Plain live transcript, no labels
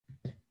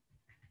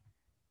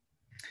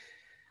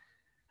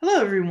Hello,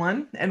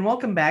 everyone, and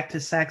welcome back to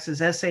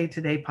SACSA's SA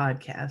Today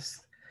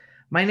podcast.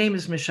 My name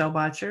is Michelle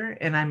Boettcher,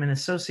 and I'm an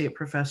associate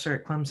professor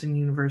at Clemson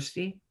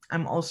University.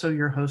 I'm also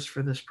your host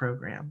for this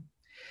program.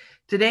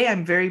 Today,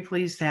 I'm very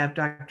pleased to have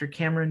Dr.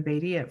 Cameron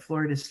Beatty at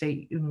Florida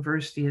State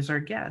University as our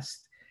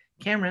guest.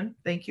 Cameron,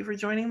 thank you for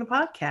joining the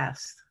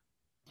podcast.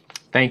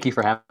 Thank you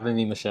for having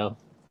me, Michelle.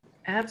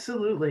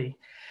 Absolutely.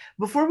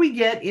 Before we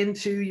get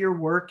into your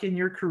work and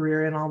your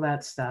career and all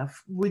that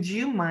stuff, would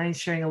you mind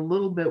sharing a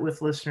little bit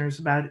with listeners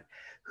about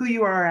who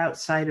you are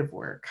outside of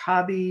work,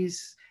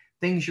 hobbies,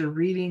 things you're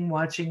reading,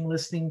 watching,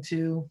 listening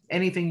to,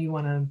 anything you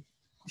want to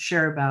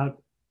share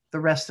about the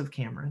rest of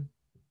Cameron?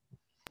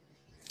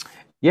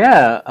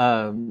 Yeah.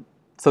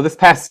 So this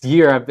past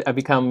year, I've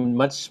become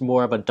much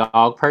more of a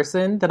dog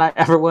person than I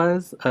ever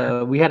was.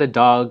 We had a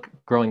dog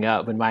growing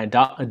up. In my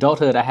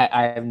adulthood, I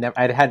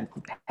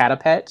had a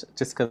pet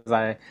just because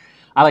I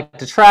like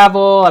to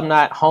travel. I'm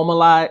not home a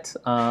lot,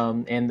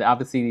 and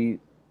obviously,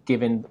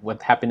 given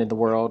what happened in the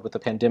world with the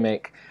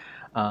pandemic,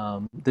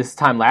 this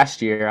time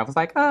last year, I was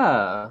like,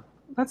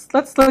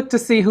 let's look to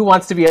see who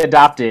wants to be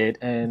adopted.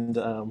 And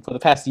for the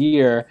past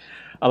year,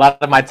 a lot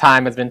of my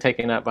time has been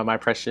taken up by my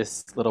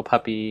precious little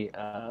puppy,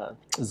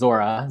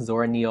 Zora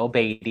Neale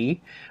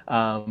Beatty.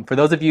 For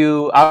those of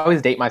you, I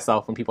always date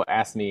myself when people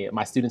ask me.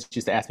 My students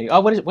used to ask me,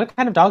 "Oh, what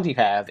kind of dog do you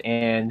have?"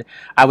 And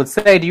I would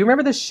say, "Do you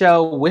remember the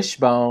show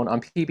Wishbone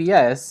on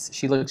PBS?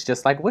 She looks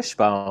just like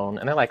Wishbone."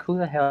 And they're like, "Who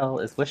the hell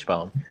is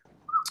Wishbone?"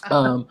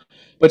 Um,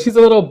 but she's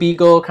a little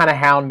beagle kind of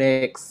hound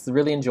mix.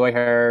 Really enjoy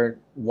her.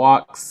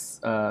 Walks,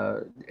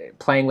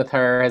 playing with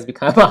her has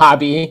become a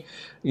hobby,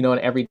 an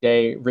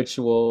everyday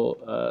ritual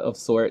of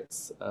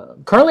sorts.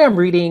 Currently, I'm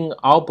reading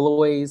All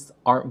Boys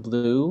Aren't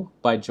Blue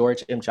by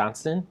George M.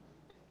 Johnston,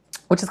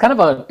 which is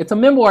it's a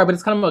memoir, but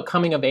it's kind of a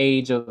coming of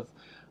age of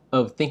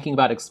thinking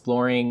about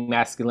exploring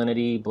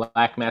masculinity,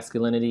 black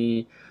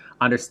masculinity,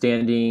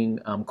 understanding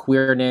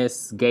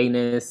queerness,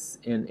 gayness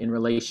in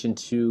relation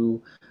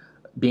to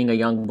being a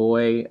young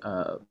boy,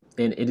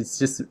 and it's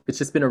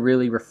just been a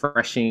really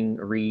refreshing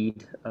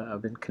read.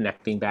 I've been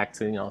connecting back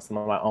to some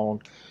of my own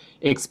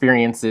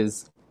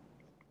experiences,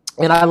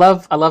 and I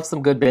love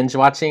some good binge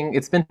watching.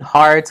 It's been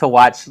hard to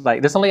watch.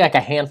 Like, there's only like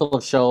a handful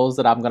of shows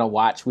that I'm gonna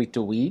watch week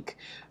to week.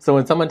 So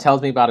when someone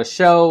tells me about a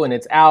show and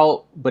it's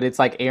out, but it's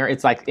like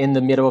in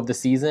the middle of the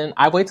season,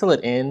 I wait till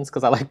it ends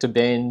because I like to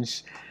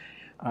binge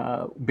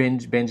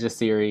a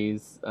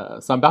series.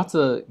 So I'm about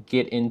to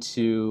get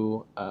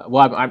into.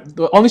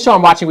 The only show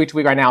I'm watching week to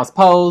week right now is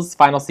Pose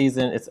final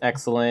season. It's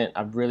excellent.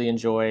 I've really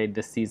enjoyed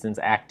this season's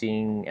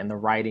acting, and the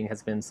writing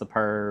has been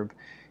superb.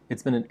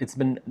 It's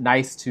been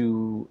nice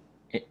to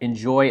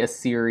enjoy a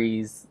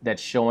series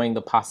that's showing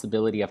the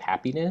possibility of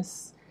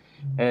happiness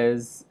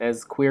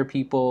as queer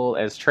people,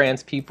 as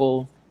trans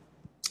people.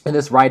 And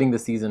this writing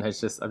this season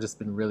I've just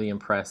been really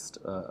impressed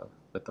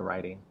with the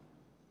writing.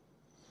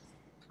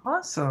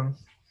 Awesome.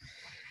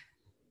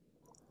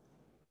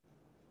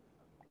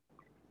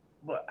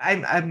 Well,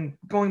 I'm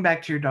going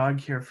back to your dog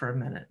here for a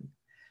minute. Okay.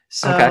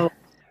 So,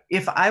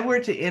 if I were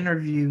to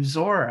interview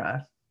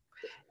Zora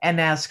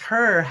and ask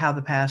her how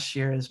the past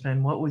year has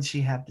been, what would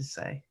she have to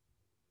say?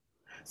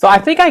 So I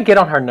think I get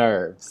on her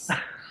nerves.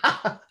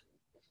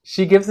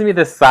 She gives me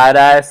this side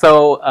eye.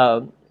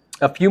 So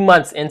a few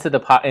months into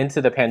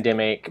the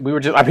pandemic, we were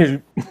just. I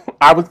mean,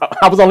 I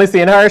was only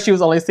seeing her. She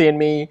was only seeing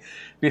me.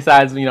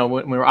 Besides, when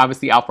we were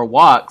obviously out for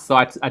walks. So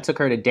I took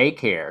her to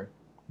daycare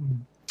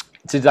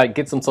to like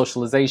get some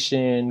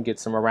socialization, get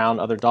some around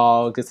other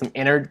dogs, get some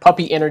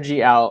puppy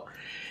energy out.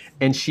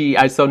 And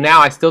so now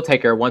I still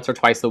take her once or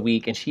twice a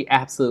week, and she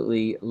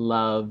absolutely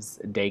loves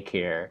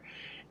daycare.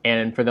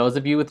 And for those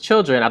of you with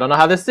children, I don't know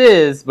how this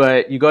is,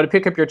 but you go to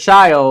pick up your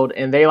child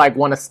and they like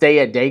want to stay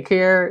at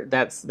daycare.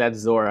 That's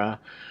Zora.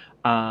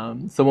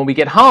 So when we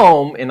get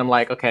home and I'm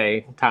like,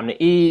 okay, time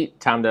to eat,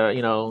 time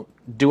to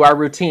do our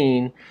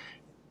routine,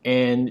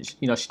 and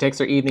she takes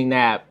her evening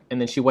nap, and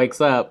then she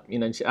wakes up.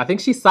 I think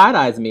she side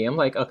eyes me. I'm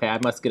like, okay, I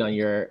must get on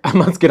your I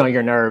must get on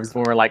your nerves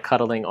when we're like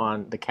cuddling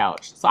on the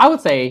couch. So I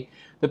would say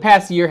the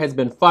past year has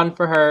been fun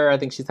for her. I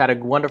think she's had a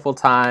wonderful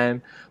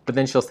time. But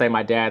then she'll say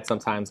my dad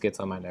sometimes gets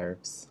on my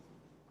nerves.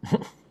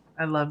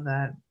 I love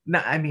that.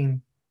 No, I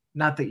mean,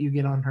 not that you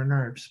get on her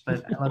nerves,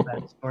 but I love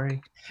that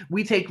story.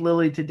 We take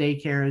Lily to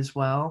daycare as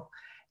well.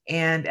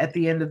 And at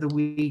the end of the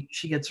week,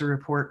 she gets a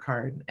report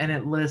card and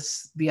it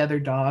lists the other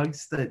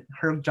dogs that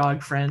her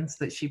dog friends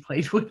that she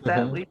played with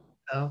that Hmm. week.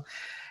 So,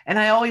 and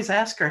I always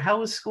ask her, how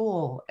was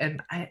school?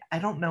 And I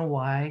don't know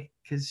why,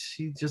 because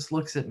she just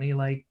looks at me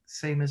like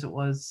same as it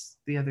was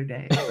the other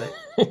day. But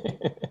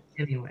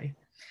anyway,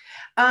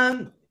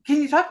 can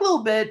you talk a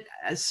little bit?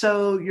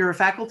 So you're a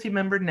faculty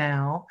member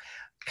now.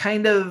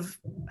 Kind of,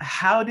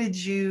 how did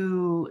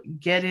you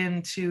get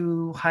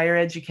into higher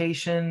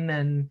education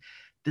and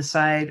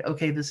decide,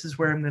 okay, this is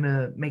where I'm going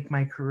to make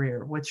my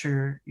career? What's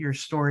your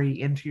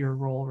story into your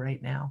role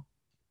right now?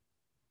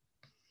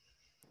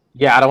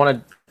 Yeah, I don't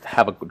want to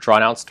have a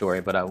drawn out story,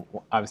 but I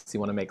obviously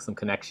want to make some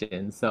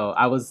connections. So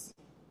I was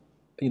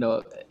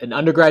an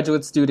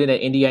undergraduate student at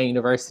Indiana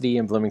University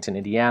in Bloomington,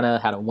 Indiana.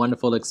 Had a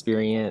wonderful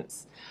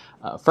experience.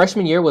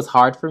 Freshman year was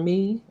hard for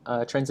me,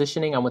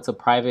 transitioning. I went to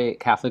private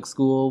Catholic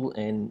school,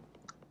 and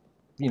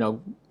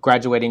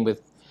graduating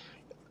with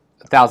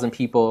 1,000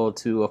 people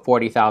to a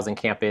 40,000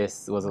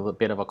 campus was a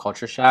bit of a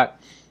culture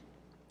shock.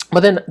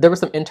 But then there were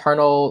some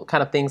internal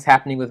kind of things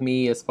happening with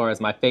me as far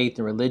as my faith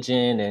and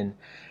religion, and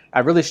I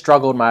really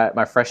struggled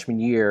my freshman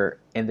year.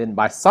 And then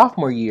my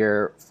sophomore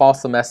year, fall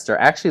semester,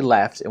 I actually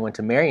left and went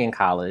to Marian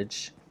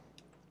College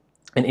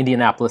in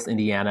Indianapolis,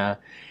 Indiana,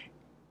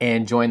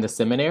 and joined the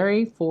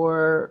seminary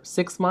for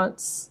 6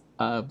 months.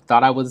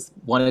 Thought I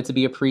wanted to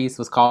be a priest,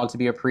 was called to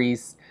be a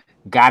priest,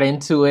 got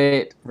into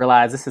it,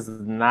 realized this was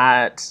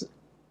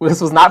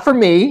not for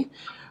me.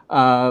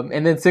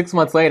 And then 6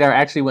 months later, I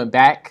actually went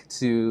back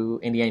to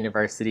Indiana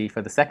University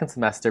for the second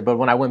semester. But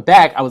when I went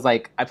back, I was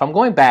like, if I'm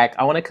going back,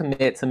 I want to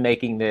commit to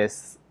making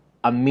this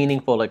a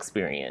meaningful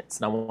experience.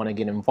 And I want to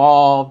get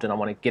involved, and I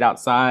want to get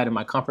outside of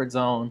my comfort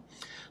zone.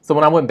 So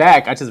when I went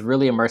back, I just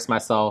really immersed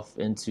myself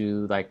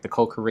into like the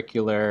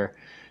co-curricular,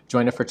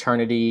 joined a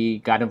fraternity,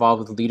 got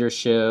involved with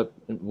leadership,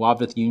 involved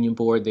with the union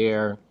board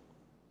there.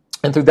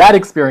 And through that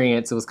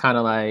experience, it was kind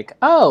of like,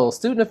 oh,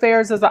 student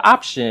affairs is an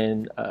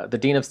option. The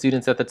dean of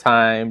students at the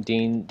time,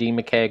 Dean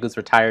McKeag, who's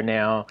retired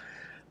now,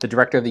 the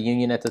director of the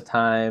union at the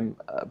time,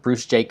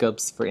 Bruce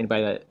Jacobs, for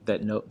anybody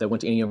that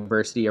went to any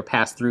university or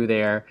passed through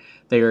there,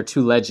 they are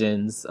two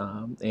legends.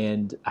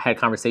 And I had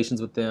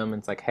conversations with them, and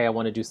it's like, hey, I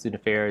want to do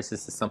student affairs.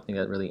 This is something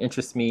that really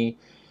interests me.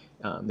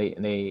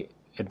 They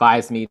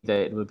advised me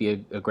that it would be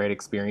a great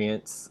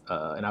experience,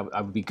 and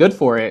I would be good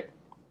for it.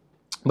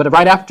 But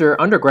right after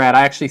undergrad,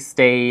 I actually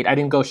stayed. I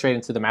didn't go straight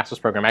into the master's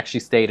program. I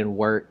actually stayed and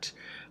worked.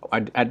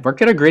 I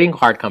worked at a greeting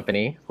card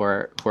company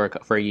for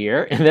a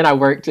year, and then I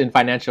worked in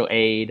financial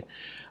aid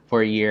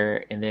for a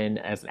year, and then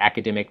as an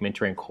academic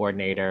mentoring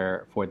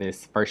coordinator for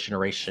this first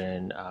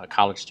generation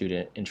college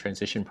student in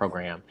transition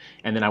program.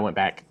 And then I went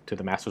back to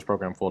the master's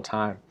program full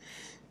time.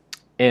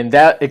 And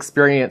that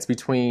experience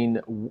between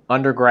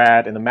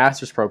undergrad and the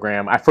master's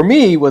program, for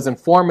me, was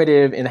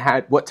informative in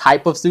what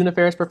type of student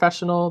affairs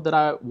professional that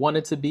I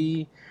wanted to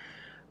be.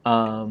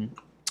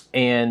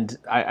 And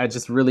I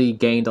just really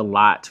gained a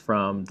lot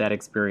from that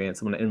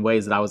experience in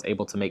ways that I was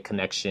able to make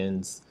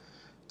connections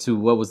to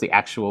what was the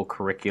actual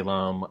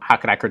curriculum. How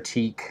could I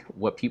critique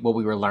what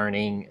we were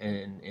learning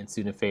in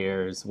student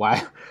affairs?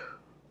 Why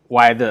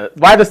the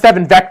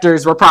 7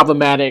 vectors were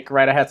problematic,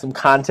 right? I had some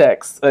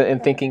context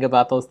in thinking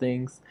about those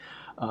things.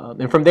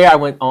 And from there, I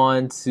went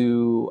on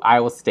to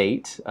Iowa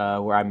State,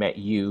 where I met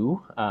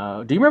you.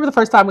 Do you remember the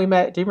first time we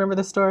met? Do you remember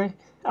this story?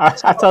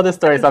 I tell this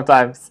story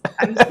sometimes.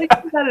 I was thinking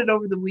about it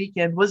over the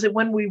weekend. Was it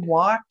when we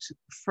walked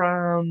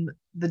from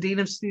the Dean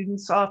of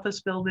Students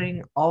office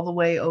building all the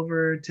way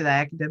over to the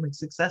Academic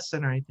Success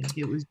Center? I think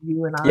it was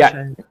you and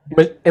Asha.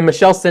 Yeah. And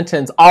Michelle's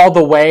sentence, all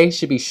the way,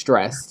 should be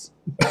stressed.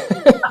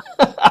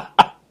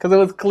 Because it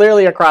was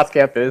clearly across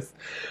campus.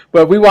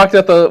 But we got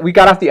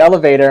off the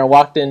elevator and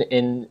walked in,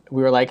 and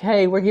we were like,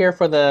 hey, we're here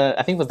for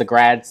I think it was the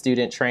grad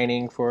student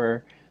training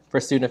for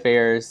student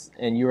affairs.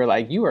 And you were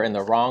like, you are in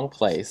the wrong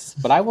place,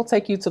 but I will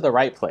take you to the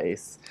right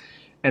place.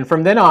 And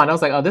from then on, I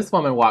was like, oh, this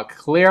woman walked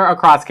clear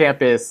across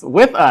campus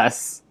with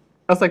us.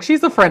 I was like,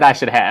 she's a friend I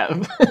should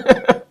have.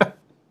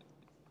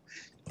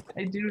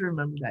 I do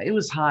remember that. It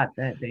was hot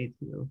that day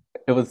too.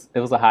 It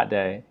was a hot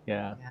day,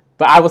 yeah.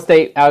 But Iowa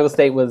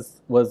State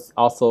was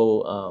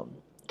also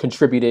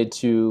contributed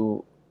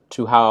to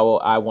how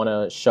I want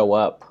to show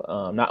up,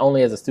 not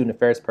only as a student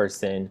affairs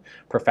person,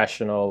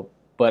 professional,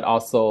 but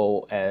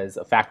also as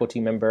a faculty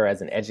member,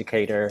 as an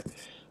educator.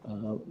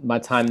 My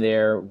time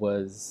there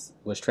was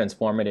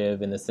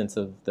transformative in the sense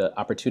of the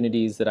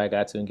opportunities that I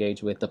got to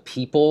engage with, the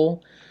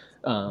people.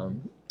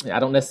 I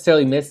don't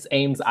necessarily miss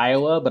Ames,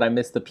 Iowa, but I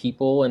miss the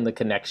people and the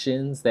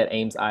connections that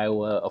Ames,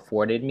 Iowa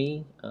afforded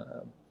me.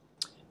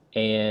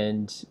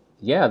 And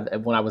yeah,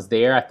 when I was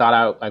there, I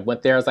thought I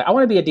went there. I was like, I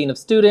want to be a dean of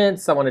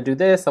students. I want to do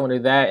this. I want to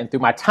do that. And through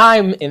my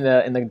time in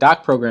the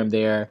doc program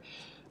there,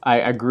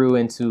 I grew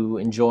into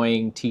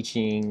enjoying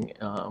teaching,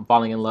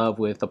 falling in love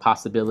with the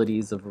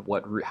possibilities of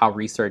how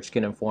research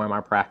can inform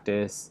our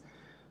practice.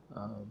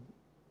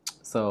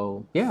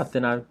 So yeah,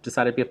 then I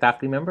decided to be a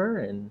faculty member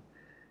and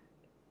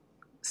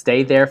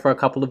stayed there for a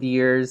couple of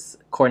years,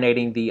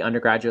 coordinating the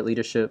undergraduate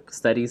leadership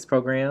studies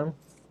program.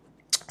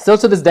 Still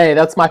to this day,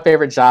 that's my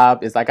favorite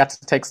job. Is I got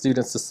to take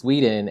students to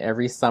Sweden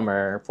every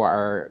summer for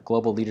our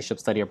global leadership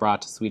study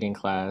abroad to Sweden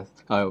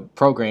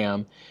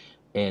program,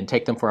 and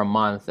take them for a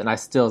month. And I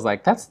still was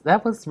like,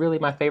 that was really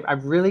my favorite. I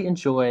really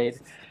enjoyed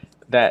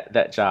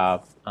that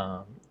job.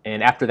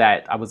 And after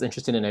that, I was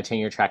interested in a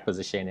tenure track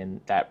position,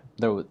 and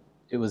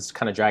it was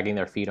kind of dragging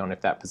their feet on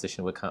if that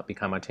position would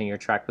become a tenure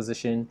track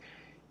position.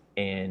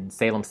 And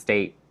Salem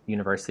State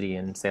University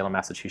in Salem,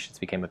 Massachusetts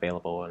became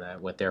available, and I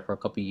went there for a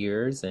couple of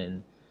years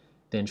and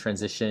then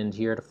transitioned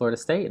here to Florida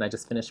State, and I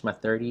just finished my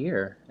 3rd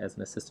year as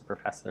an assistant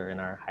professor in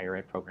our higher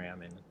ed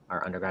program and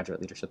our undergraduate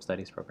leadership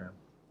studies program.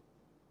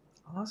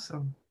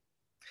 Awesome.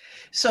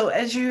 So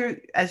as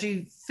you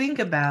think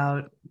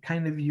about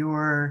kind of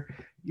your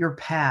your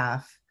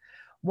path,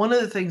 one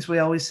of the things we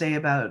always say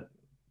about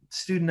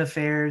student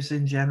affairs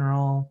in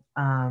general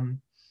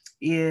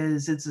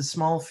is it's a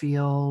small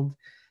field.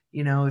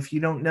 You know, if you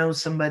don't know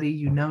somebody,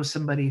 you know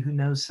somebody who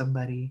knows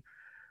somebody.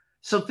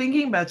 So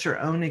thinking about your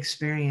own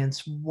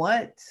experience,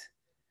 what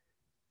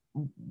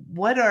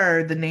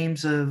are the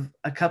names of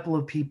a couple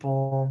of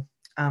people?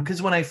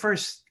 Because when I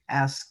first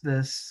asked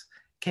this,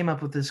 came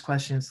up with this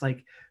question, it's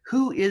like,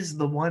 who is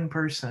the one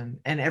person?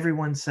 And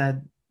everyone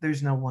said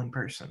there's no one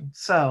person.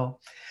 So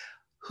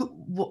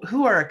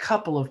who are a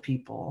couple of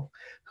people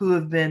who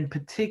have been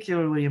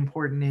particularly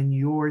important in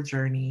your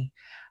journey?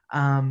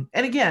 And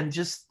again,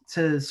 just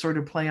to sort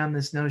of play on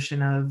this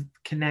notion of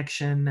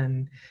connection,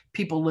 and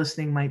people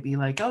listening might be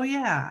like, oh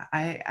yeah,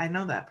 I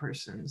know that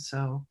person.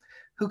 So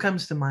who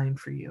comes to mind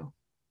for you?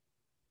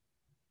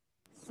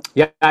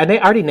 Yeah, I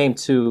already named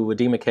two, with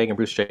Dean McCaig and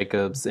Bruce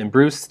Jacobs. And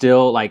Bruce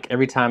still, like,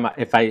 every time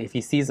if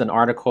he sees an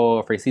article,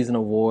 if he sees an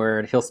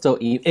award, he'll still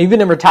even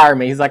in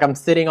retirement. He's like, I'm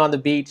sitting on the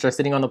beach or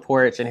sitting on the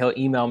porch, and he'll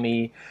email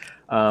me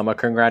a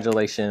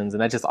congratulations,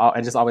 and that just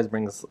always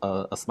brings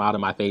a smile to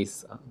my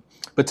face.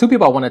 But two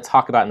people I want to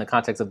talk about in the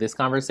context of this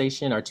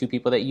conversation are two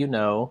people that you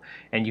know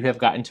and you have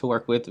gotten to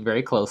work with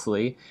very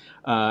closely.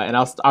 And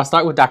I'll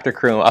start with Dr.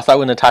 Kroom. I'll start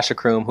with Natasha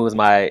Kroom, who was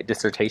my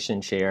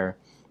dissertation chair.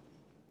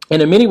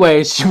 And in many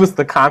ways, she was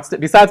the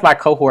constant, besides my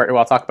cohort, who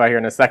I'll talk about here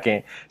in a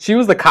second, she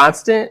was the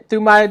constant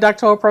through my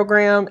doctoral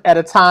program at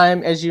a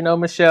time, as you know,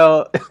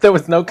 Michelle, there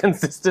was no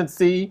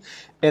consistency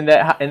in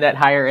that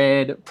higher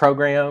ed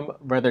program,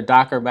 whether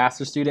doc or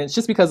master students,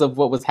 just because of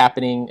what was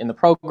happening in the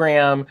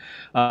program,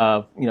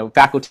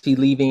 faculty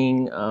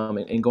leaving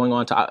and going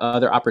on to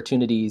other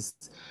opportunities.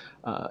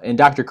 And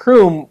Dr.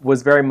 Kroom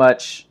was very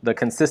much the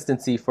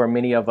consistency for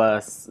many of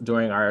us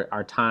during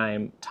our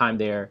time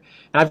there.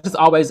 And I've just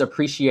always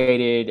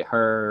appreciated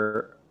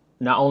her,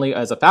 not only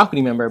as a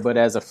faculty member, but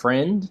as a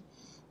friend,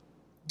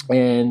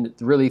 and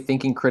really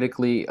thinking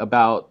critically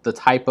about the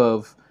type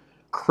of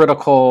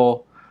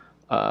critical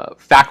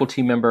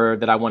faculty member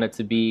that I wanted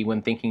to be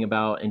when thinking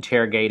about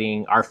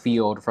interrogating our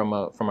field from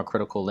a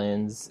critical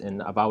lens.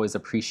 And I've always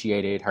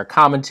appreciated her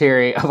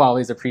commentary. I've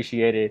always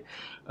appreciated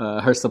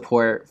her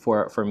support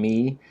for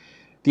me.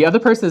 The other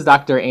person is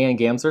Dr. Ann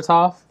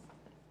Gamzertoff,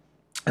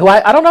 who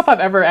I don't know if I've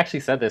ever actually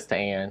said this to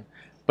Ann,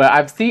 but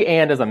I see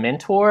Ann as a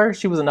mentor.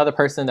 She was another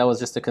person that was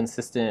just a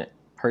consistent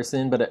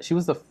person, but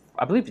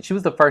I believe she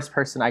was the first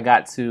person I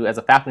got to, as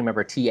a faculty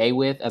member, TA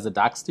with as a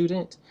doc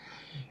student.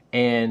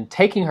 And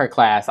taking her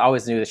class, I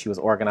always knew that she was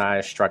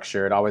organized,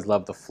 structured. I always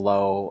loved the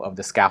flow of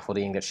the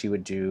scaffolding that she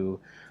would do.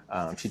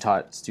 She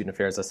taught student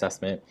affairs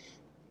assessment.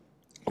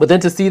 But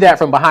then to see that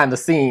from behind the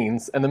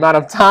scenes and the amount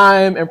of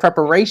time and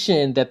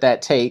preparation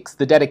that takes,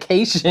 the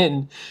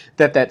dedication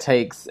that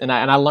takes, and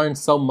I learned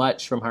so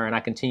much from her, and I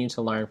continue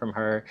to learn from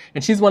her.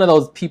 And she's one of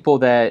those people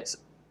that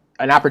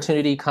an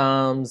opportunity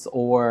comes,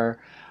 or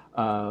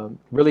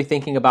really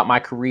thinking about my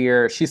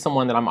career, she's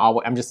someone that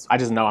I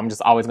just know I'm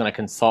just always going to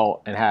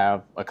consult and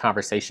have a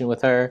conversation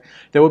with her.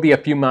 There will be a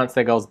few months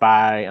that goes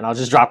by, and I'll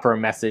just drop her a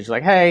message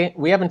like, "Hey,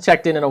 we haven't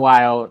checked in a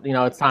while. You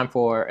know, it's time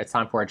for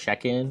a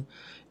check-in."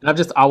 And I've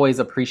just always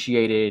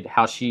appreciated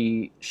how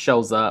she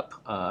shows up,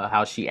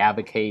 how she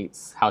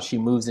advocates, how she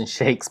moves and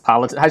shakes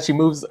politics, how she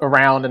moves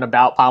around and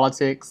about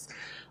politics.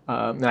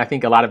 And I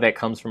think a lot of that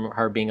comes from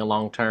her being a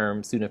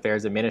long-term student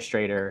affairs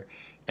administrator.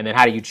 And then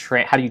how do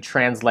you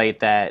translate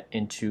that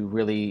into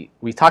really,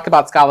 we talk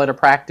about scholar to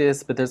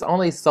practice, but there's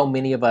only so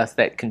many of us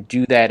that can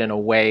do that in a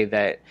way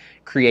that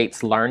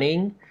creates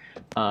learning.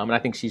 And I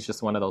think she's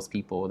just one of those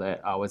people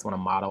that I always want to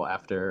model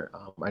after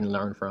and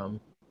learn from.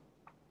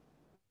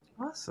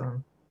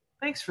 Awesome.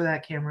 Thanks for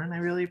that, Cameron. I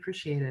really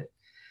appreciate it.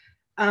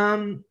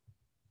 All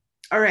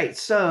right.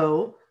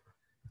 So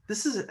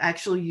this is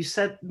actually, you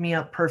set me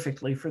up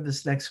perfectly for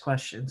this next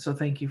question. So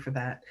thank you for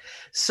that.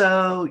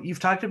 So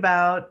you've talked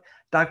about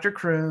Dr.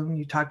 Kroom,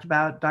 you talked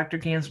about Dr.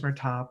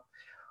 Gamzertoff.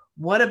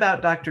 What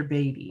about Dr.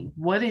 Beatty?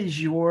 What is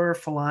your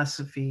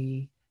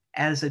philosophy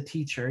as a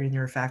teacher in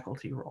your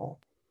faculty role?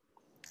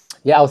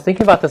 Yeah, I was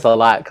thinking about this a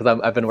lot because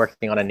I've been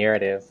working on a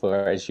narrative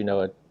for, as you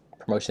know, a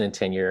promotion and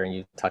tenure, and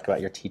you talk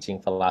about your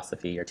teaching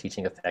philosophy, your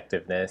teaching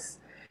effectiveness.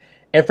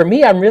 And for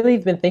me, I've really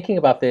been thinking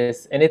about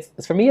this, and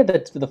it's for me,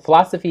 the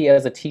philosophy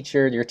as a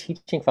teacher, your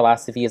teaching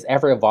philosophy is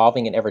ever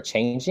evolving and ever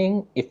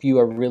changing if you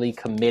are really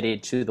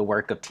committed to the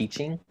work of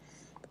teaching.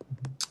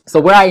 So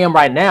where I am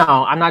right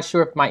now, I'm not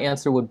sure if my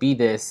answer would be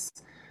this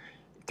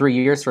 3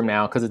 years from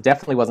now, because it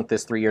definitely wasn't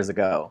this 3 years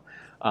ago.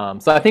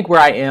 So I think where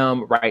I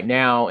am right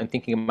now and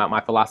thinking about my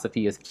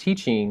philosophy as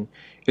teaching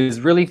is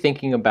really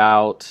thinking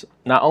about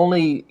not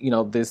only,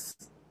 this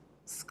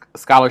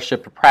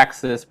scholarship to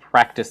praxis,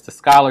 practice to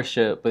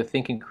scholarship, but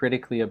thinking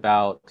critically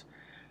about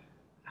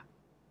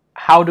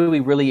how do we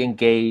really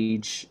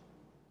engage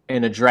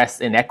and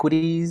address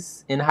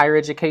inequities in higher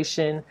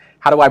education?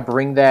 How do I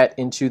bring that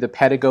into the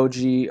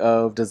pedagogy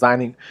of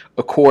designing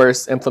a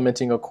course,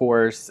 implementing a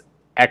course,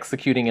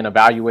 executing and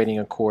evaluating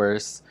a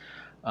course?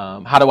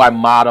 How do I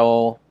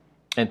model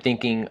and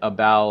thinking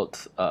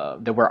about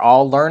that we're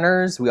all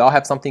learners, we all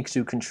have something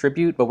to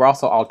contribute, but we're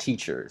also all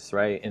teachers,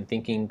 right? And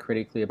thinking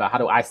critically about how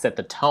do I set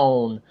the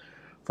tone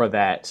for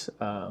that.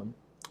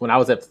 When I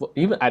was at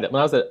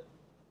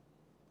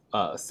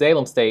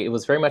Salem State, it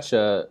was very much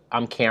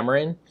I'm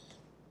Cameron.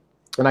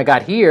 When I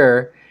got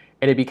here,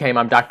 and it became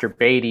I'm Dr.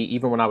 Beatty,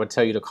 even when I would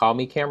tell you to call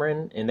me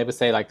Cameron, and they would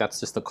say like that's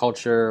just the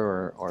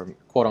culture or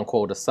quote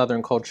unquote a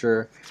Southern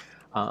culture.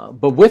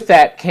 But with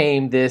that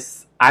came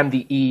this I'm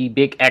the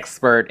big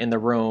expert in the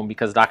room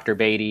because Dr.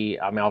 Beatty,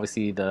 I mean,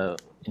 obviously the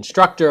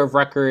instructor of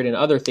record and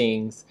other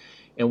things.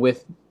 And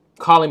with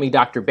calling me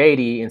Dr.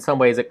 Beatty, in some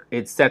ways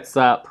it sets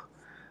up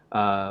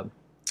uh,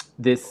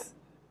 this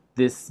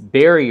this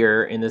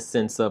barrier in the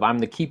sense of I'm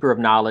the keeper of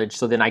knowledge.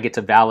 So then I get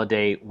to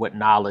validate what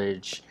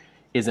knowledge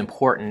is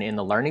important in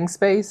the learning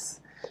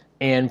space.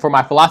 And for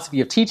my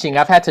philosophy of teaching,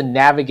 I've had to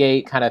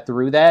navigate kind of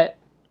through that.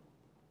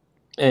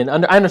 And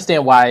I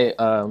understand why,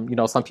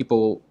 some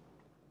people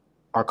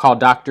are called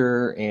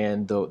doctor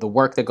and the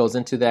work that goes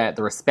into that,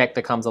 the respect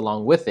that comes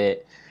along with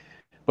it.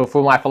 But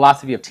for my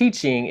philosophy of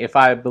teaching, if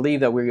I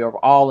believe that we are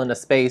all in a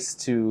space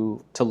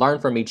to learn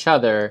from each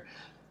other,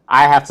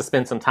 I have to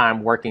spend some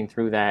time working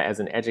through that as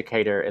an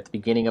educator at the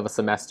beginning of a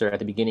semester, at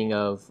the beginning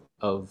of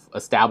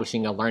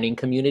establishing a learning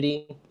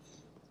community.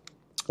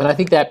 And I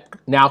think that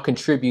now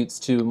contributes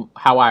to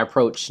how I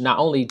approach not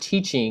only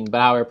teaching,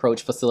 but how I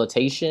approach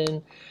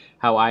facilitation,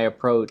 how I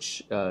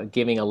approach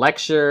giving a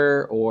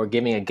lecture or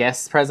giving a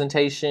guest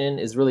presentation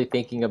is really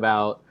thinking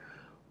about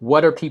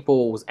what are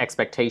people's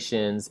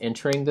expectations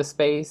entering the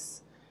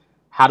space?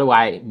 How do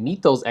I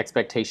meet those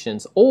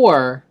expectations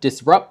or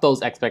disrupt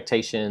those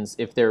expectations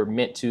if they're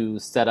meant to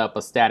set up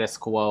a status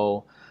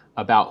quo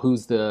about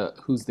who's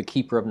the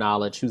keeper of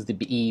knowledge, who's the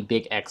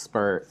big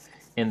expert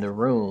in the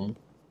room?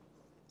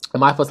 And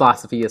my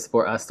philosophy is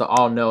for us to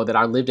all know that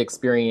our lived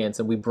experience,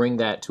 and we bring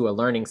that to a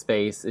learning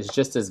space, is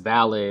just as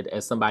valid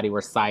as somebody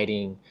we're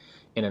citing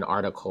in an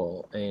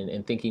article,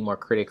 and thinking more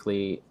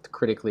critically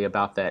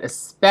about that,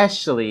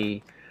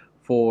 especially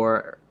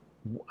for,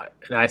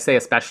 and I say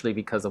especially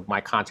because of my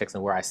context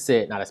and where I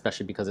sit, not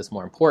especially because it's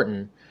more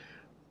important,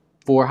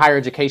 for higher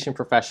education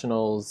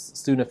professionals,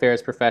 student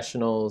affairs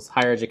professionals,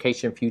 higher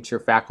education future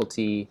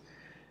faculty.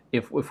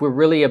 If we're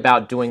really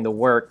about doing the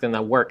work, then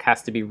the work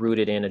has to be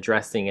rooted in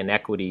addressing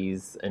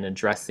inequities and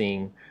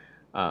addressing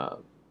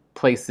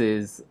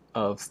places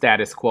of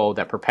status quo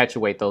that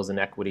perpetuate those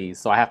inequities.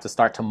 So I have to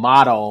start to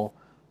model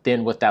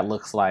then what that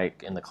looks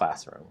like in the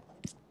classroom.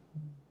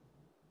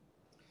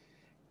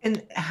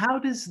 And how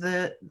does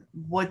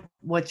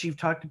what you've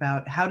talked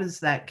about, how does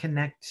that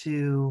connect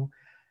to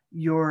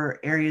your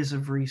areas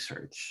of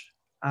research?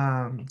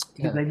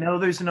 Because I know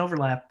there's an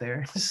overlap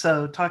there.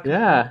 So talk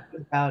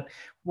about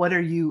what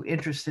are you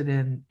interested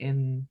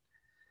in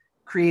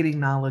creating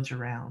knowledge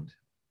around?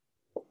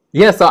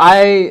 Yeah, so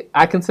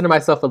I consider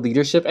myself a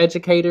leadership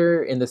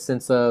educator in the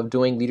sense of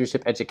doing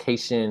leadership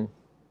education,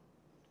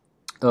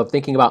 of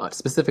thinking about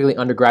specifically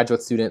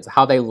undergraduate students,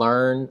 how they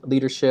learn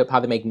leadership,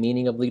 how they make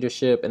meaning of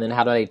leadership, and then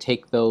how do they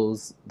take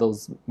those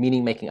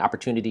meaning making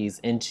opportunities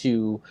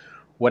into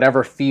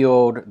whatever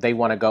field they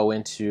want to go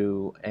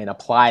into and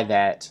apply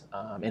that.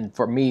 And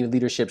for me,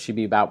 leadership should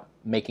be about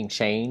making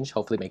change,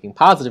 hopefully making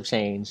positive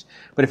change.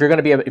 But if you're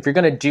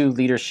going to do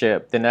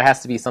leadership, then there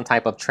has to be some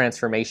type of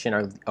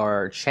transformation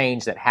or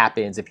change that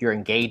happens if you're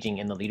engaging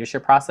in the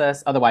leadership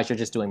process. Otherwise, you're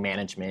just doing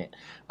management.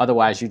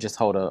 Otherwise, you just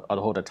hold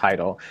a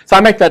title. So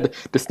I make that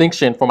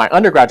distinction for my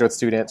undergraduate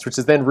students, which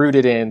is then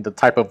rooted in the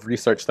type of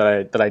research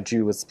that I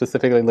do, is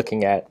specifically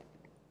looking at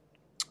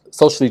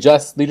socially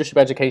just leadership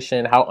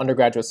education, how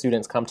undergraduate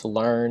students come to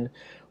learn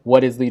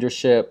what is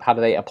leadership, how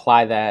do they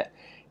apply that,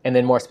 and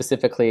then more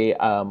specifically,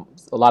 a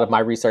lot of my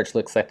research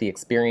looks at the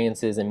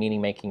experiences and meaning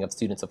making of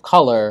students of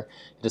color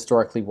at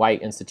historically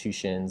white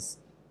institutions,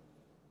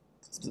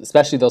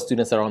 especially those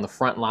students that are on the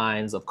front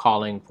lines of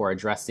calling for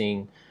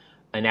addressing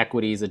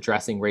inequities,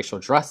 addressing racial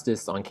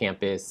justice on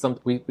campus.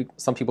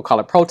 Some people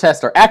call it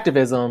protest or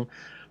activism.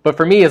 But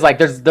for me, it's like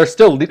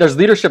there's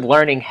leadership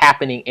learning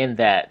happening in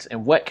that,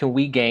 and what can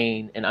we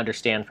gain and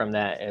understand from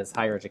that as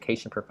higher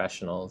education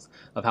professionals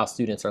of how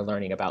students are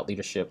learning about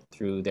leadership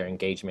through their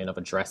engagement of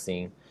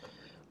addressing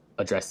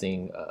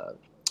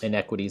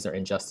inequities or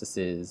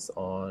injustices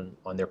on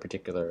their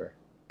particular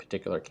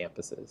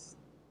campuses.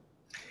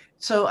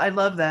 So I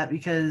love that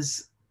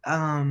because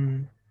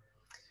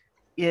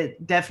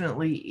it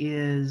definitely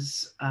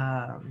is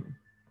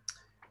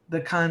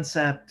the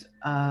concept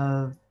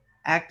of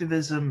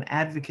activism,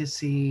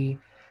 advocacy,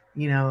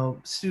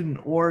 student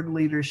org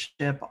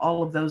leadership,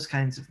 all of those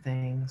kinds of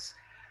things.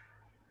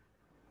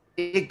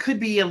 It could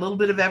be a little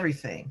bit of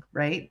everything,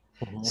 right?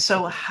 Mm-hmm.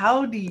 So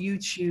how do you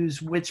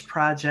choose which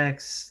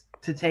projects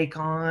to take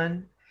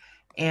on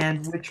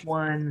and which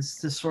ones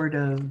to sort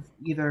of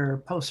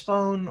either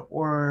postpone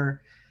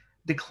or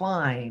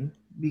decline,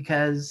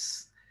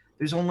 because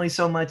there's only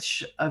so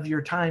much of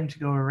your time to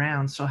go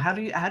around? So how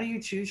do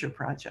you choose your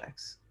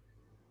projects?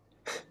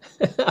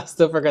 I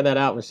still figuring that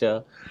out,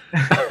 Michelle.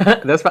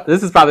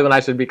 This is probably when I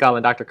should be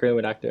calling Dr. Karim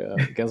and Dr.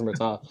 Gensmer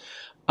Tall.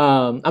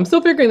 I'm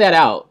still figuring that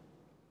out.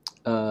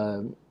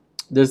 Um,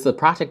 there's a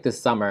project this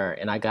summer,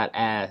 and I got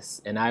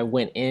asked, and I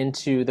went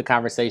into the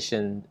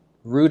conversation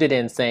rooted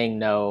in saying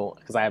no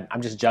because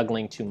I'm just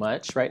juggling too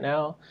much right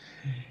now.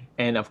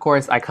 And of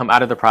course, I come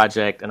out of the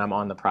project and I'm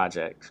on the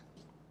project.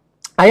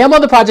 I am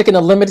on the project in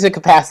a limited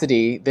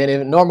capacity than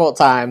in normal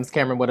times.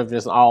 Cameron would have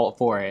just all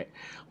for it,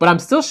 but I'm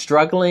still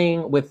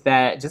struggling with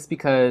that just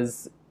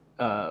because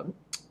uh,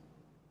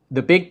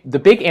 the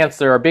big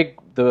answer or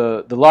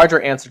the larger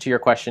answer to your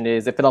question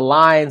is if it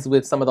aligns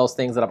with some of those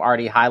things that I've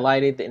already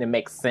highlighted and it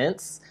makes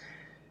sense,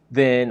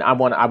 then I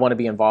want to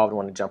be involved and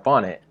want to jump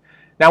on it.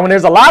 Now, when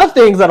there's a lot of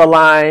things that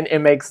align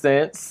and make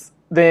sense,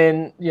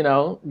 then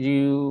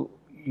you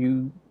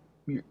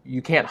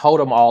can't hold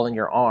them all in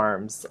your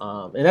arms,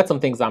 and that's some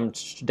things I'm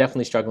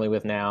definitely struggling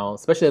with now,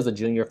 especially as a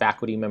junior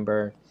faculty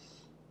member,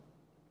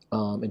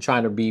 and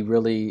trying to be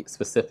really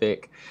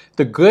specific.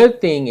 The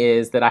good thing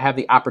is that I have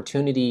the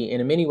opportunity,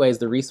 and in many ways,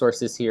 the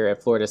resources here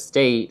at Florida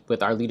State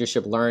with our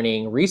Leadership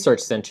Learning Research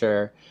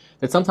Center,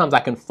 that sometimes I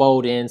can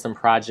fold in some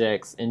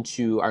projects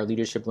into our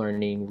Leadership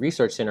Learning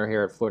Research Center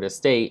here at Florida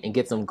State and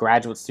get some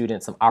graduate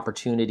students some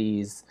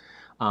opportunities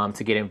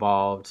to get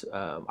involved.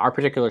 Our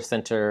particular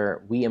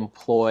center, we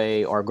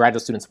employ, or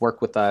graduate students work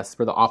with us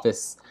for the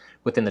office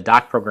within the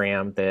doc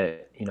program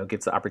that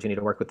gets the opportunity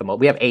to work with them.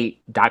 We have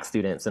 8 doc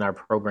students in our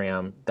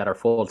program that are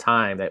full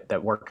time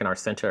that work in our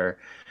center,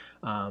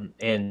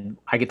 and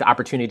I get the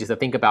opportunity to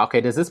think about, okay,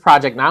 does this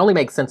project not only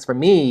make sense for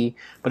me,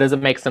 but does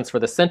it make sense for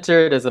the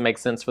center? Does it make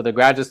sense for the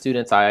graduate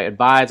students I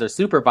advise or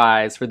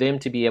supervise, for them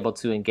to be able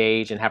to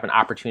engage and have an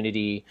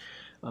opportunity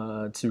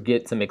to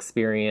get some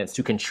experience,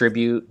 to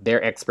contribute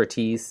their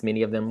expertise.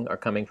 Many of them are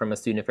coming from a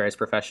student affairs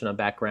professional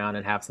background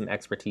and have some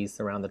expertise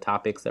around the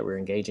topics that we're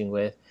engaging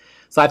with.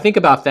 So I think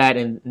about that,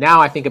 and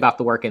now I think about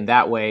the work in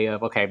that way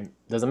of, okay,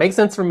 does it make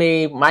sense for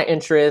me, my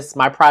interests,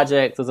 my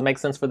project? Does it make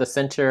sense for the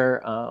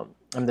center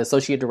I'm the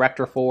associate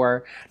director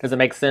for? Does it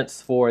make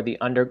sense for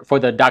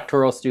the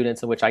doctoral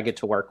students in which I get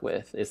to work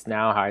with? It's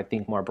now how I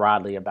think more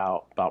broadly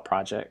about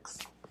projects.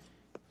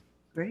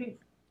 Great.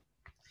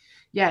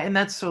 Yeah, and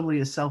that's totally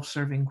a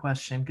self-serving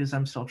question because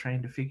I'm still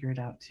trying to figure it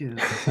out too.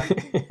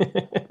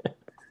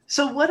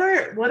 So what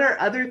are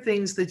other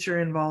things that you're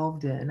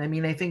involved in? I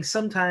mean, I think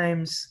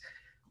sometimes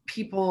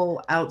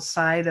people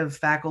outside of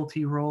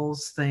faculty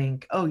roles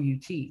think, oh, you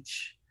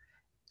teach,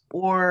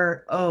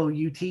 or oh,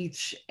 you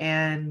teach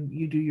and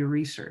you do your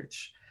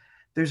research.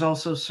 There's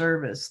also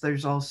service.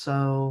 There's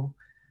also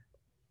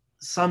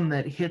some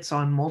that hits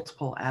on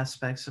multiple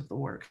aspects of the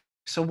work.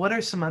 So what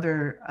are some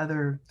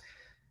other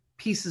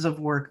pieces of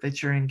work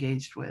that you're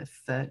engaged with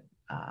that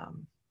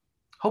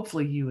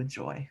hopefully you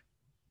enjoy?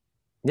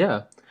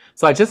 Yeah.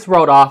 So I just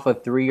wrote off a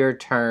 3-year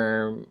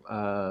term,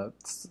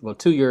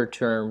 2-year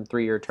term,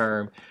 3-year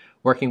term,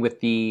 working with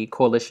the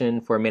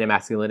Coalition for Men and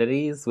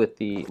Masculinities with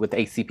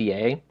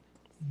ACPA.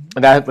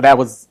 And that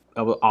was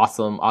an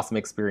awesome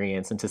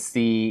experience. And to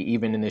see,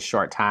 even in this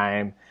short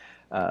time,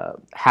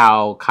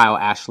 how Kyle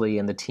Ashley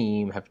and the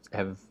team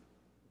have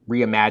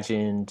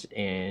reimagined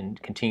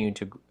and continued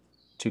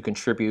to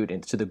contribute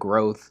into the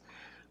growth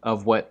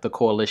of what the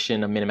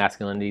Coalition of Men and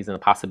Masculinities and the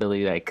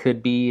possibility that it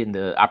could be and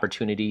the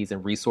opportunities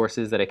and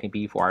resources that it can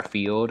be for our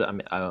field.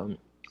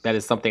 That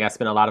is something I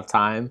spent a lot of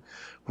time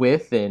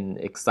with and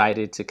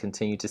excited to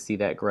continue to see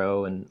that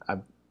grow. And I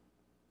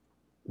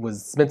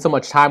spent so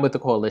much time with the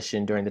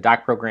Coalition during the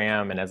doc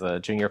program and as a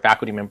junior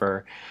faculty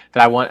member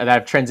that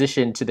I've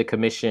transitioned to the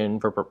Commission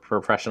for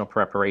Professional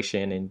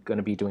Preparation and going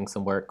to be doing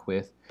some work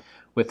with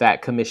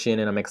that commission,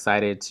 and I'm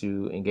excited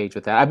to engage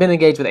with that. I've been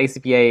engaged with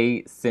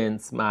ACPA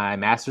since my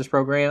master's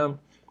program,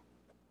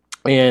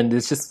 and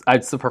it's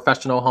a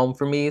professional home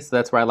for me, so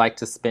that's where I like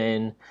to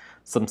spend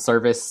some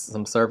service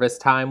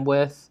time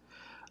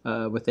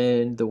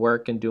within the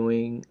work and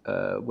doing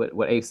what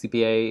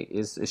ACPA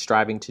is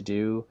striving to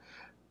do.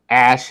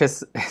 ASH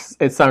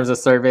in terms of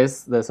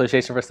service, the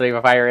Association for Study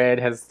of Higher Ed,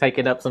 has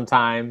taken up some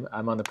time.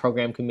 I'm on the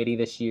program committee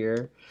this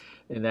year.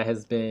 And that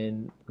has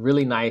been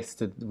really nice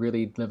to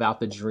really live out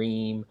the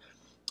dream,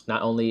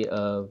 not only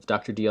of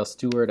Dr. D.L.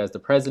 Stewart as the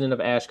president of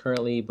ASH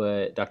currently,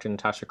 but Dr.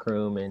 Natasha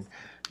Kroom and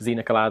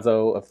Zena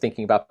Colazo of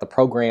thinking about the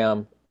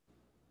program,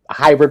 a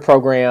hybrid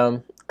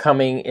program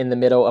coming in the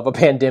middle of a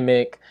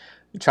pandemic,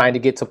 trying to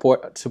get to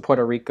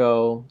Puerto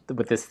Rico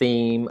with this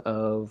theme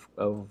of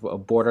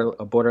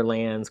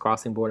borderlands,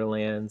 crossing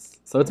borderlands.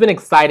 So it's been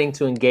exciting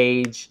to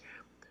engage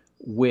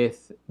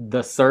with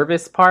the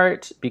service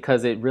part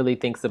because it really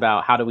thinks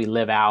about how do we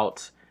live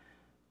out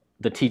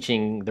the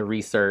teaching, the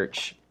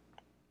research,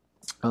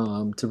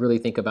 to really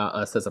think about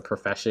us as a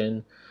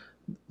profession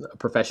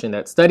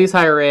that studies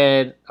higher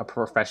ed, a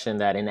profession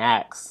that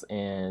enacts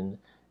and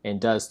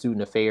does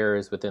student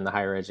affairs within the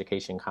higher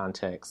education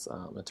context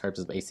in terms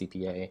of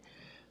ACPA.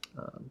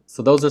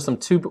 So those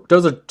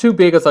are two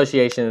big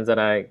associations that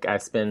I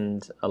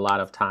spend a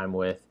lot of time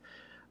with.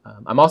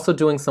 I'm also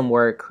doing some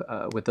work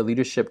with the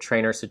Leadership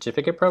Trainer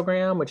Certificate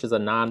Program, which is a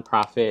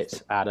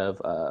nonprofit out of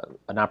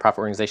a nonprofit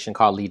organization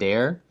called Lead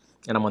Air,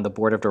 and I'm on the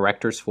board of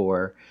directors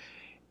for.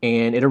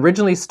 And it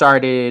originally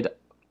started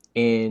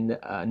in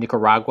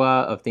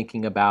Nicaragua of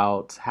thinking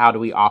about how do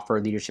we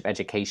offer leadership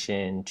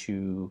education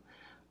to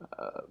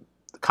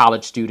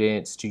college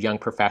students, to young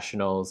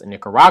professionals in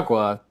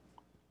Nicaragua,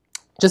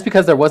 just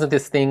because there wasn't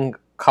this thing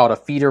called a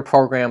feeder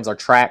programs or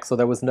track. So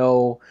there was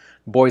no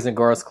Boys and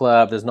Girls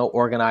Club, there's no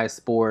organized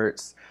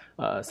sports.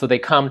 So they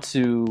come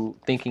to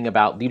thinking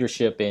about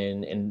leadership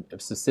in a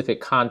specific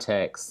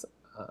context.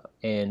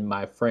 And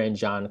my friend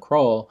John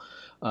Kroll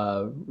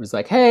was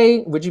like,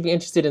 hey, would you be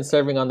interested in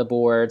serving on the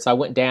board? So I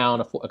went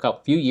down a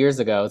few years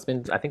ago. It's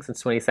been, I think, since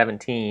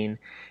 2017.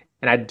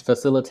 And I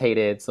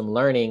facilitated some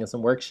learning and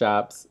some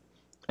workshops.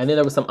 And then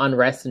there was some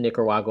unrest in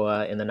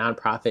Nicaragua, and the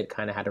nonprofit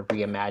kind of had to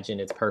reimagine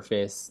its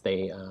purpose.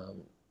 They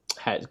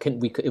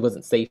it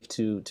wasn't safe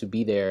to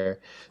be there.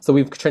 So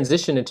we've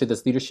transitioned into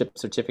this leadership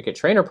certificate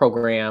trainer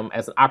program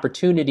as an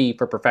opportunity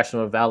for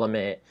professional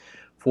development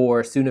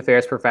for student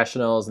affairs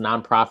professionals,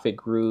 nonprofit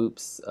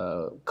groups,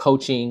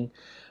 coaching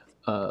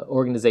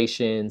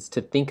organizations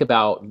to think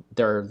about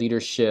their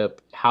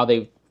leadership, how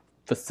they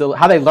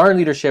learn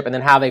leadership, and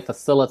then how they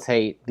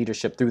facilitate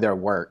leadership through their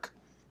work.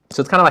 So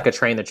it's kind of like a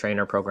train the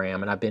trainer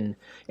program. And I've been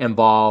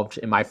involved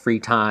in my free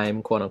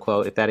time, quote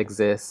unquote, if that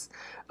exists,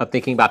 of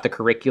thinking about the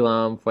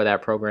curriculum for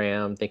that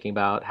program, thinking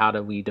about how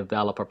do we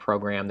develop a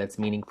program that's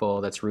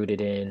meaningful, that's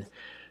rooted in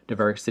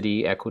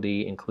diversity,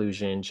 equity,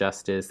 inclusion,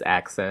 justice,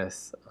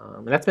 access.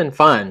 And that's been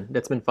fun.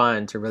 That's been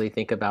fun to really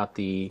think about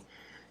the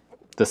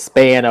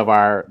span of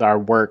our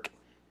work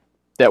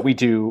that we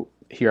do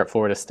here at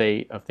Florida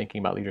State of thinking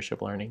about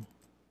leadership learning.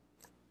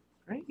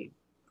 Great.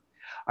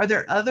 Are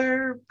there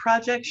other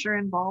projects you're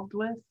involved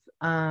with,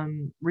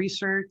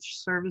 research,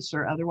 service,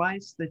 or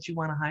otherwise, that you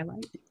want to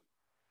highlight?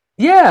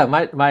 Yeah,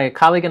 my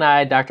colleague and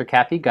I, Dr.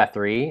 Kathy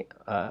Guthrie,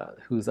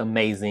 who's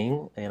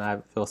amazing, and I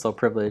feel so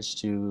privileged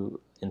to,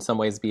 in some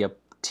ways, be a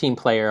team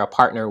player, a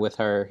partner with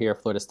her here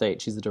at Florida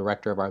State. She's the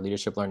director of our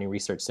Leadership Learning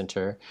Research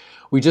Center.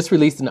 We just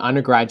released an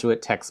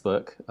undergraduate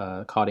textbook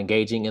called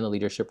Engaging in the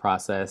Leadership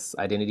Process,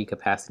 Identity,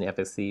 Capacity, and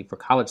Efficacy for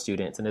College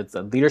Students. And it's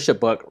a leadership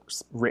book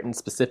written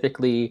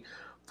specifically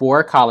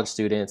for college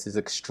students. It's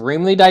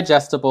extremely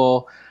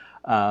digestible,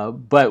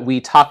 but we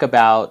talk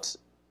about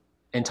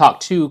and talk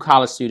to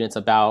college students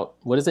about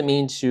what does it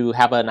mean to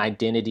have an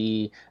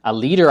identity, a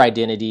leader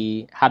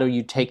identity? How do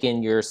you take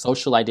in your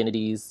social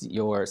identities,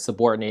 your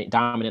subordinate,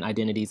 dominant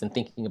identities, and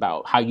thinking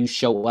about how you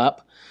show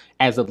up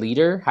as a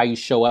leader, how you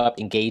show up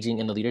engaging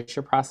in the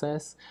leadership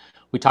process?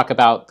 We talk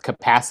about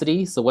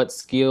capacity. So what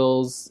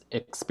skills,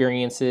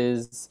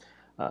 experiences,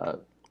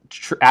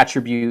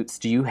 attributes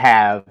do you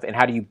have, and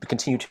how do you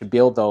continue to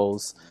build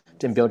those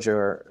and build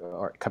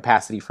your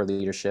capacity for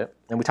leadership?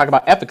 And we talk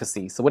about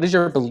efficacy. So what is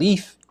your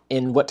belief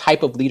in what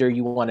type of leader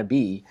you want to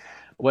be?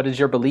 What is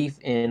your belief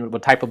in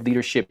what type of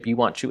leadership you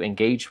want to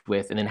engage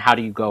with? And then how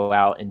do you go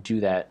out and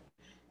do that?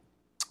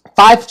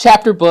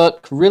 5-chapter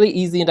book, really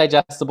easy and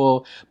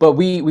digestible. But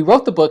we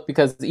wrote the book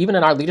because even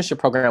in our leadership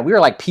program, we were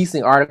like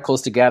piecing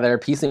articles together,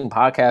 piecing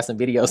podcasts and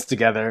videos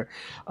together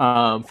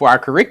for our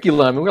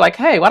curriculum. And we're like,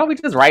 hey, why don't we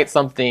just write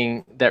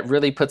something that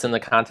really puts in the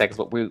context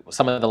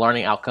some of the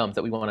learning outcomes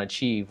that we want to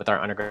achieve with our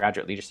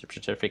undergraduate leadership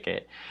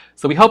certificate.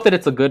 So we hope that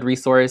it's a good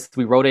resource.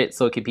 We wrote it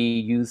so it could be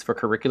used for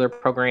curricular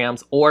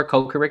programs or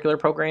co-curricular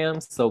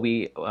programs. So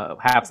we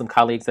have some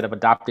colleagues that have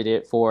adopted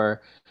it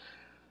for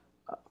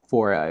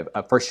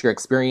a first-year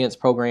experience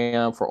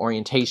program, for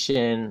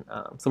orientation.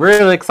 So we're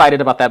really excited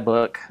about that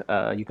book.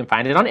 You can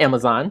find it on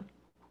Amazon.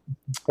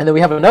 And then we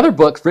have another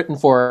book written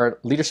for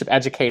leadership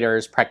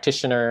educators,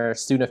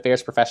 practitioners, student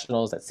affairs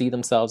professionals that see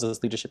themselves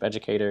as leadership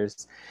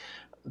educators,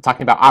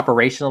 talking about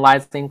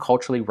operationalizing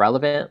culturally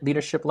relevant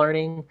leadership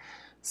learning.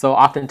 So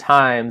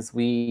oftentimes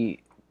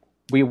we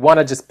want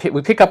to just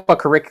pick up a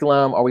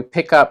curriculum, or we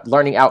pick up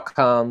learning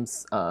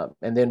outcomes,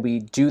 and then we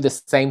do the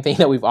same thing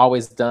that we've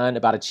always done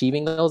about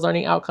achieving those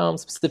learning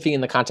outcomes, specifically in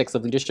the context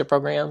of leadership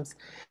programs.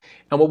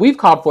 And what we've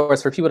called for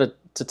is for people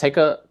to take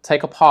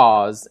a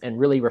pause and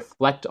really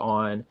reflect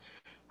on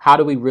how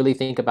do we really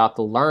think about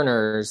the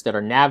learners that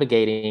are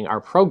navigating our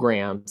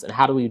programs, and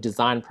how do we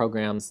design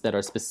programs that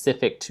are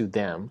specific to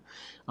them,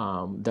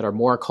 that are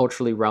more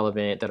culturally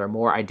relevant, that are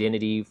more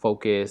identity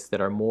focused, that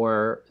are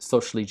more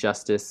socially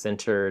justice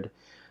centered.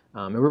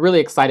 And we're really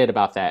excited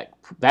about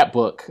that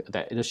book.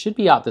 That it should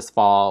be out this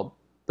fall,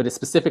 but it's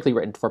specifically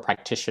written for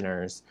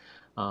practitioners.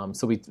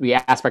 So we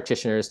ask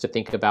practitioners to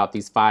think about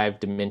these 5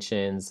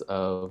 dimensions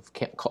of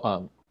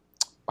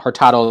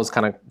Hurtado's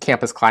kind of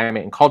campus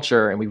climate and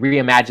culture, and we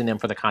reimagine them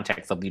for the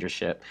context of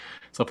leadership.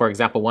 So, for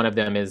example, one of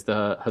them is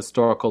the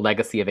historical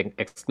legacy of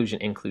exclusion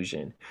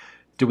inclusion.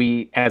 Do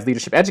we, as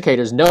leadership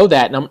educators, know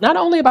that not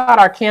only about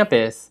our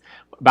campus,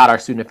 about our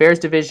student affairs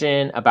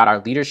division, about our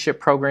leadership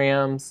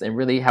programs, and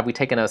really have we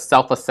taken a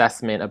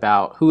self-assessment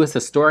about who has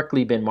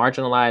historically been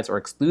marginalized or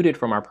excluded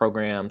from our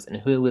programs and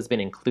who has been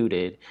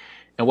included,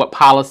 and what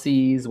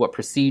policies, what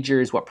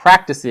procedures, what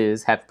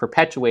practices have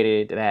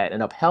perpetuated that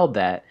and upheld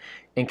that,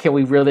 and can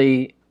we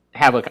really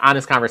have an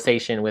honest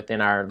conversation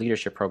within our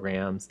leadership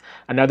programs?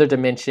 Another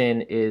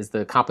dimension is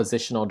the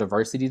compositional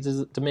diversity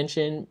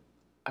dimension.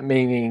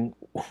 meaning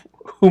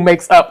who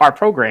makes up our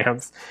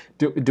programs.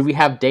 Do we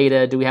have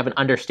data? Do we have an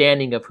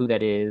understanding of who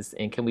that is?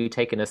 And can we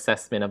take an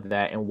assessment of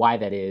that and why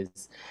that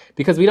is?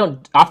 Because we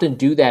don't often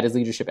do that as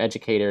leadership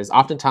educators.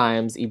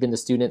 Oftentimes, even the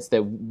students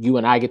that you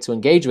and I get to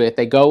engage with,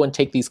 they go and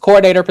take these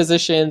coordinator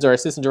positions or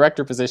assistant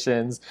director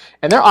positions,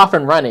 and they're off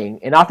and running.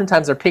 And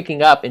oftentimes they're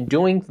picking up and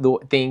doing the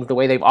things the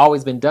way they've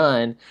always been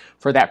done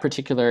for that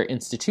particular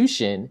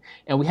institution.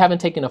 And we haven't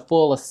taken a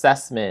full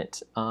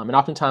assessment. And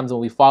oftentimes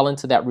when we fall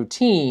into that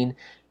routine,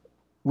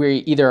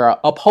 we're either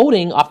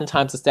upholding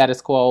oftentimes the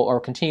status quo or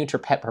continue to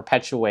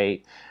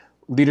perpetuate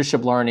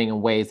leadership learning in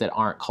ways that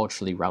aren't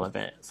culturally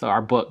relevant. So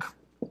our book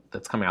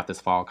that's coming out this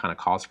fall kind of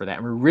calls for that.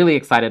 And we're really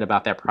excited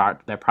about that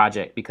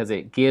project because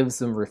it gives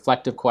some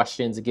reflective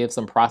questions, it gives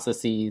some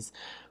processes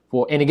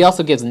and it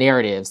also gives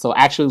narratives. So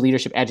actually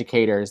leadership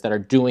educators that are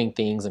doing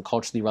things in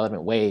culturally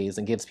relevant ways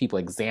and gives people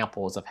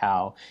examples of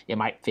how it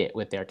might fit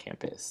with their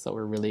campus. So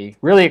we're really,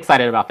 really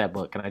excited about that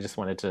book. And I just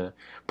wanted to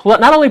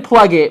not only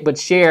plug it, but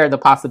share the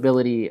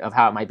possibility of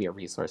how it might be a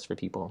resource for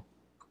people.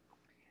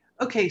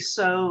 Okay,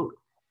 so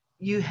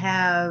you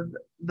have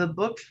the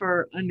book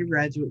for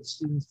undergraduate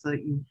students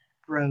that you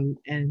wrote,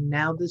 and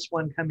now this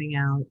one coming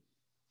out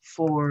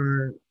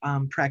for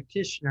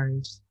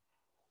practitioners.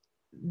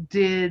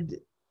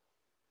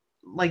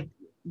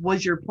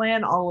 Was your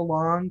plan all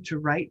along to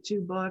write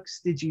two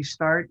books? Did you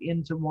start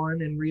into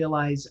one and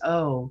realize,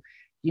 oh,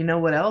 you know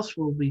what else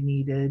will be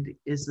needed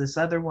is this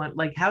other one?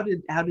 Like, how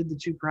did the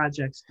two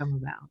projects come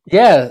about?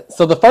 Yeah,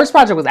 so the first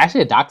project was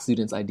actually a doc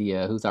student's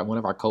idea, who's one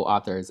of our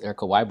co-authors,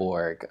 Erica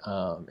Weiborg.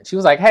 And she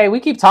was like, hey, we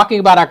keep talking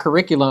about our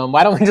curriculum.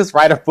 Why don't we just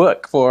write a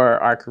book for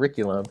our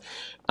curriculum?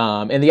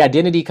 And the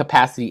identity,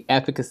 capacity,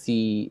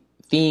 efficacy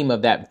theme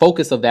of that,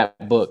 focus of that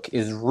book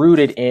is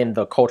rooted in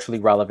the culturally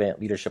relevant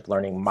leadership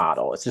learning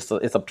model. It's just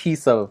it's a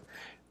piece of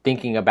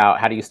thinking about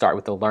how do you start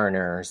with the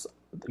learners.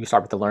 You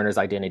start with the learner's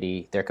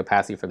identity, their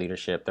capacity for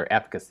leadership, their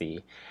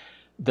efficacy.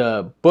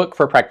 The book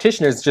for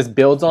practitioners just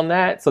builds on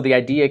that. So the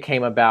idea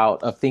came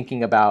about of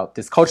thinking about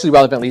this culturally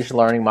relevant leadership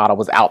learning model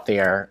was out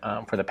there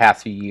for the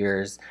past few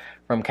years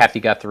from Kathy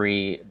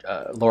Guthrie,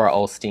 Laura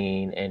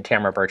Osteen, and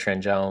Tamara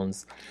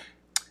Bertrand-Jones.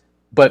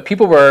 But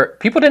people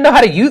didn't know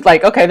how to use,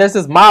 like, okay, there's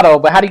this model,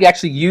 but how do you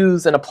actually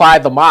use and apply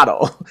the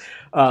model?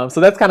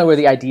 So that's kind of where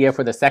the idea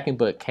for the second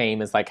book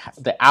came, is like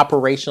the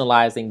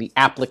operationalizing, the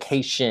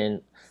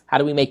application. How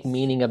do we make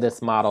meaning of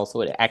this model so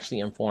it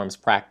actually informs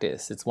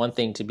practice? It's one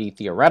thing to be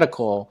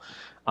theoretical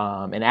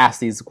and ask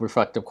these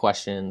reflective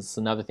questions. It's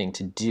another thing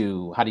to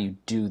do. How do you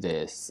do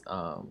this?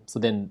 So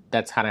then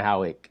that's kind of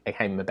how it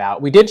came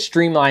about. We did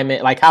streamline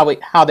it, like how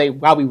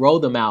we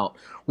rolled them out.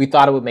 We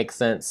thought it would make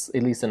sense,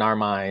 at least in our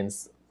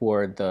minds,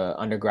 for the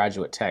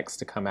undergraduate text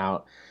to come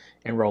out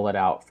and roll it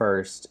out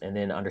first, and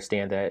then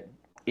understand that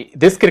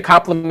this could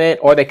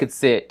complement, or they could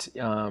sit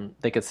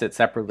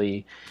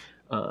separately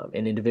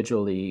and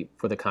individually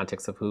for the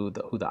context of who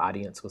the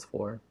audience was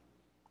for.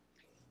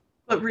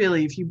 But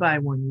really, if you buy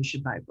one, you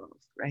should buy both,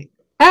 right?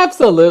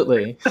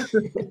 Absolutely.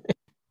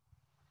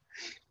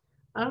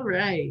 All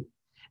right.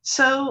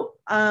 So,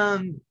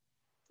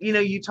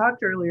 you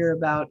talked earlier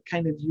about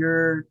kind of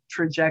your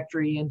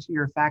trajectory into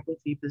your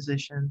faculty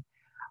position.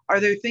 Are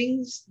there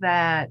things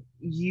that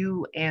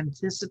you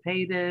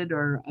anticipated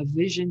or a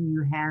vision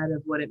you had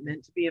of what it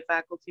meant to be a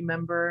faculty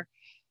member?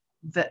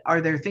 Are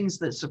there things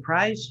that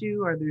surprised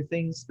you? Are there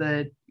things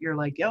that you're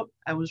like, yep,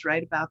 I was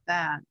right about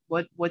that?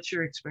 What's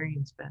your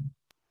experience been?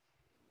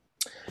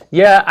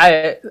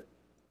 Yeah,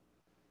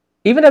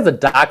 even as a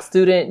doc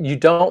student, you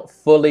don't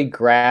fully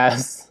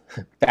grasp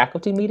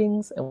faculty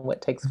meetings and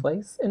what takes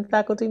place in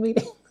faculty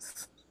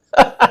meetings.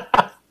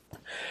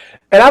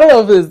 And I don't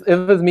know if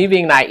it was me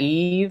being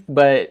naive,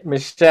 but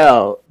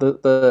Michelle,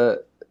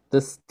 the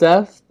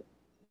stuff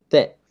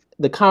that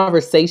the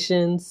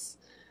conversations,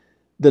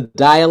 the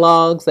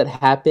dialogues that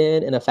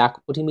happen in a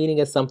faculty meeting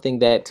is something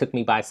that took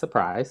me by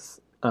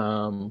surprise,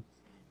 and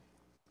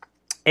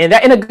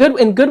that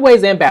in good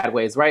ways and bad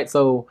ways, right?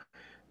 So,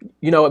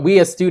 we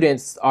as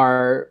students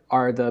are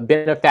the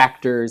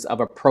benefactors of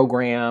a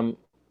program.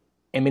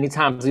 And many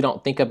times we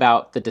don't think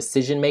about the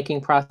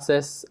decision-making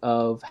process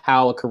of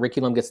how a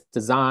curriculum gets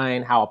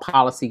designed, how a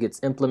policy gets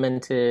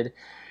implemented.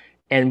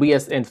 And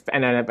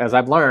as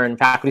I've learned,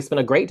 faculty spend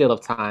a great deal of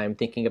time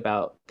thinking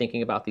about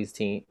these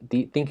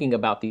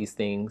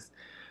things.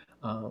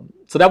 So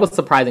that was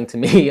surprising to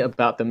me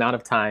about the amount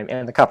of time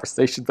and the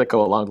conversations that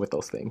go along with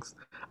those things.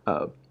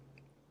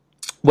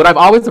 What I've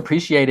always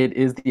appreciated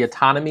is the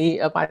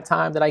autonomy of my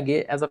time that I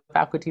get as a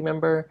faculty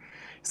member.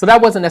 So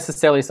that wasn't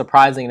necessarily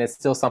surprising, and it's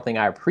still something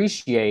I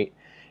appreciate.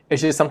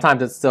 It's just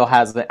sometimes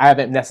I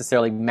haven't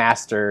necessarily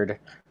mastered,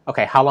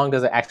 okay, how long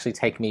does it actually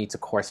take me to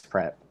course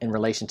prep in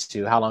relation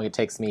to how long it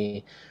takes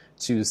me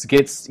to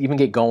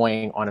get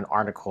going on an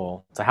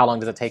article, to how long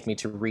does it take me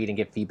to read and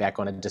get feedback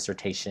on a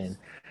dissertation.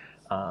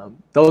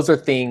 Those are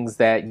things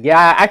that,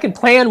 I can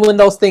plan when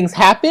those things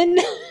happen.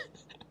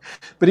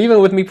 But even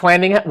with me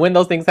planning when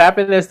those things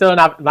happen, there's still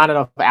not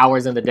enough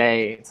hours in the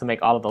day to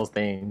make all of those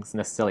things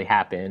necessarily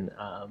happen.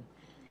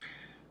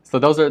 So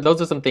those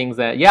are some things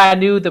that, yeah, I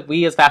knew that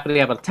we as faculty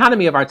have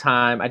autonomy of our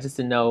time. I just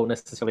didn't know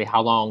necessarily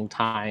how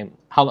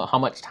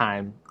much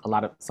time a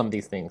lot of some of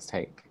these things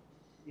take.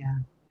 Yeah.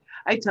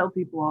 I tell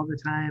people all the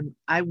time,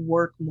 I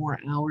work more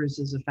hours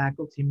as a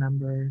faculty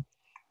member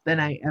than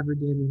I ever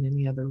did in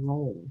any other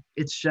role.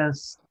 It's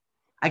just,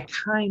 I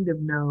kind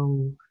of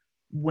know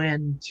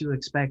when to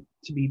expect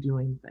to be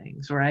doing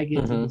things, or I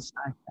get to Mm-hmm.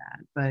 decide that.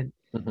 But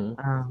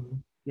Mm-hmm.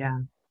 yeah,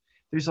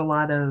 there's a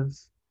lot of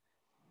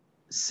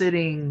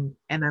sitting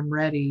and I'm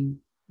ready,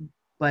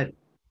 but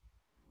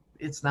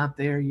it's not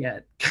there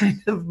yet kind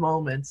of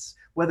moments,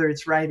 whether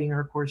it's writing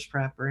or course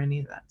prep or any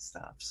of that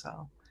stuff.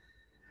 So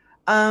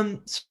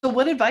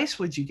what advice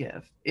would you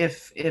give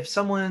if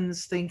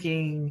someone's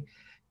thinking,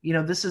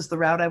 this is the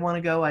route I want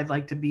to go, I'd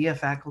like to be a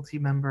faculty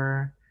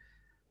member,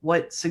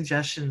 what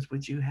suggestions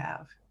would you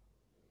have?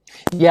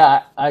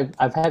 Yeah,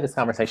 I've had this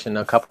conversation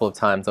a couple of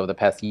times over the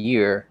past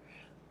year,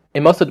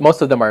 and most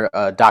of them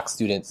are doc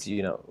students,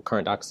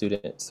 current doc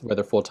students,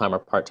 whether full time or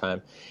part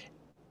time.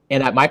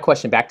 And my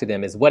question back to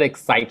them is, what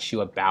excites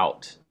you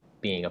about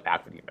being a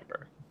faculty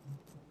member?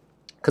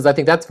 Because I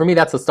think that's, for me,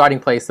 that's a starting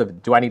place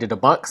of, do I need to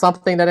debunk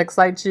something that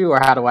excites you, or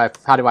how do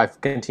I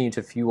continue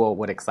to fuel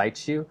what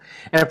excites you?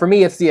 And for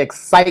me, it's the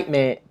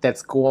excitement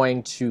that's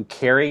going to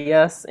carry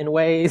us in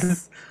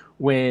ways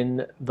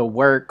when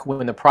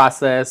the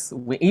process,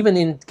 even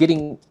in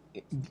getting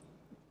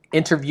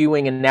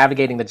interviewing and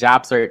navigating the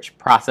job search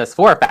process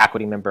for a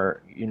faculty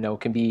member,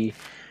 can be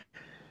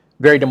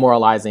very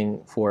demoralizing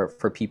for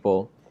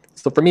people.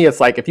 So for me, it's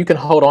like, if you can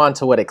hold on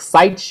to what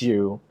excites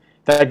you,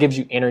 that gives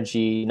you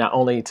energy not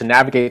only to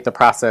navigate the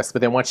process,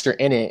 but then once you're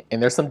in it,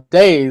 and there's some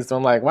days where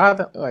I'm like,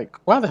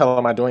 why the hell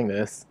am I doing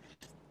this?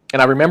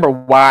 And I remember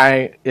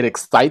why it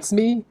excites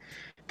me.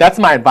 That's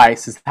my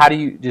advice: is how do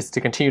you just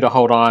to continue to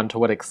hold on to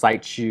what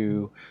excites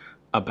you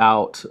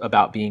about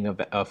being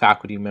a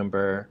faculty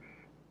member.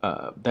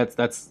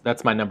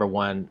 That's my number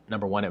one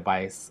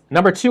advice.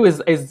 Number two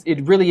is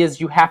it really is,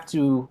 you have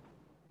to,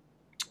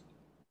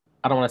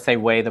 I don't want to say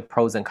weigh the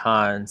pros and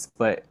cons,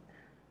 but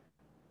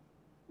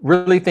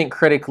really think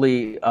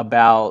critically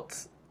about,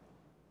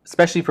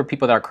 especially for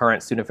people that are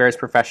current student affairs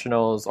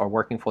professionals or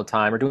working full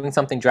time or doing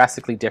something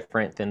drastically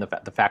different than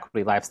the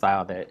faculty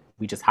lifestyle that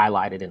we just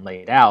highlighted and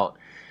laid out.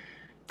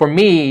 For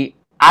me,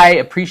 I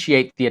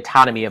appreciate the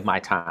autonomy of my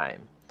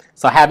time.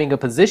 So having a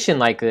position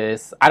like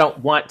this, I don't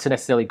want to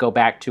necessarily go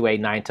back to a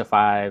 9 to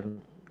 5,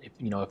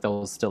 if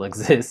those still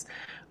exist,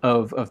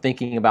 of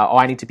thinking about, oh,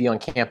 I need to be on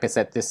campus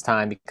at this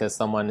time because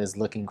someone is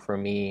looking for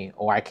me,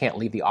 or I can't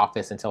leave the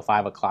office until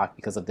 5 o'clock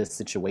because of this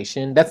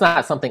situation. That's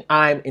not something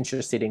I'm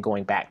interested in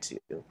going back to.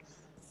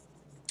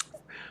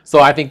 So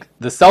I think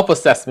the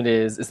self-assessment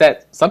is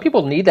that some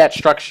people need that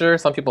structure,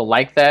 some people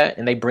like that,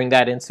 and they bring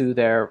that into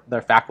their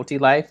faculty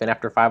life. And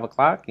after 5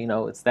 o'clock,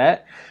 it's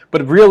that.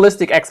 But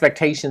realistic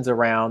expectations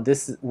around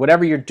this,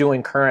 whatever you're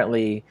doing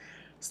currently,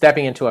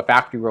 stepping into a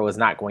faculty role is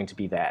not going to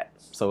be that.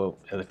 So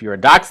if you're a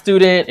doc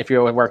student, if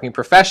you're a working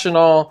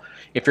professional,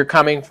 if you're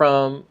coming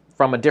from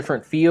a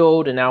different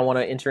field and now want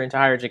to enter into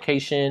higher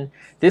education,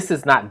 this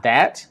is not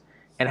that.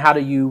 And how do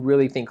you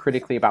really think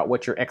critically about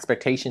what your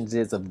expectations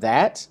is of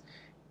that,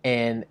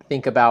 and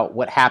think about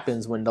what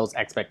happens when those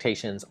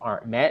expectations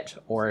aren't met,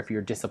 or if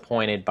you're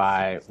disappointed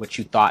by what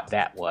you thought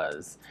that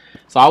was.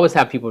 So I always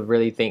have people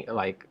really think,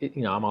 like,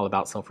 I'm all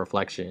about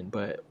self-reflection,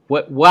 but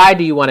why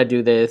do you want to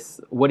do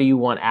this? What do you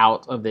want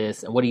out of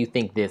this? And what do you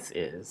think this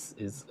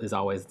is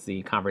always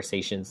the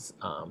conversations.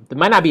 That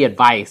might not be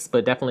advice,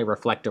 but definitely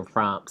reflective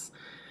prompts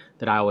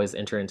that I always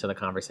enter into the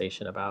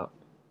conversation about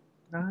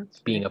No,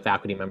 that's being great. a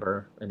faculty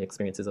member and the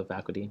experiences of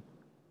faculty.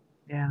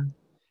 Yeah,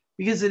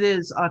 because it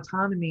is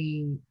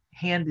autonomy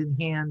hand in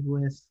hand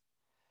with,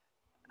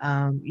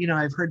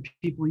 I've heard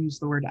people use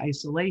the word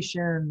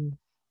isolation,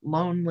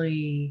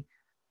 lonely,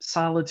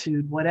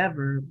 solitude,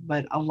 whatever,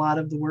 but a lot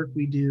of the work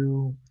we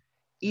do,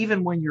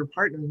 even when you're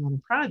partnering on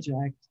a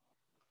project,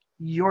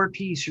 your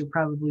piece you're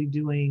probably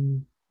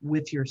doing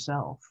with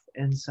yourself.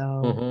 And so,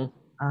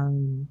 Mm-hmm.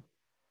 um,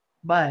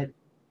 but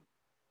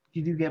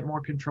you do get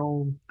more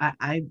control.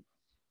 I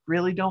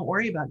really don't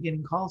worry about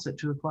getting calls at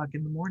 2 o'clock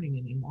in the morning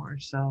anymore.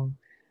 So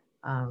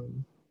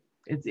um,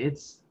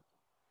 it's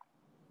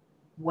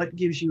what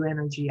gives you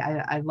energy.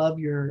 I love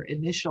your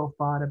initial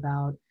thought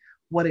about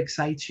what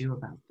excites you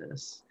about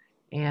this.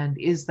 And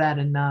is that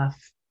enough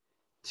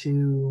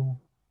to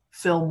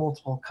fill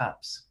multiple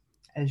cups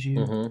as you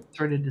Mm-hmm.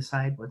 sort of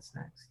decide what's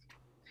next?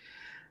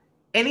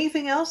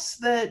 Anything else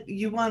that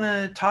you want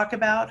to talk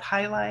about,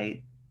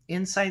 highlight,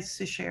 insights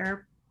to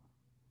share?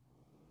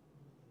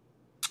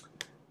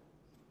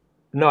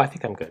 No, I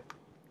think I'm good.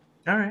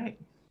 All right.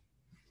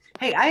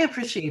 Hey, I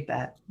appreciate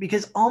that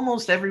because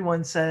almost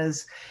everyone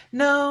says,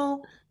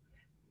 no,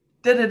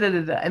 da da da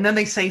da da, and then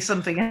they say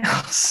something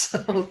else.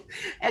 So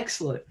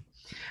excellent.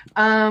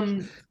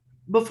 Um,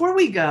 Before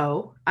we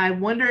go, I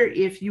wonder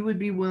if you would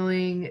be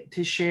willing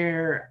to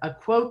share a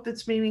quote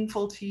that's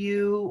meaningful to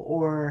you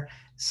or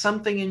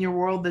something in your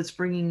world that's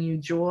bringing you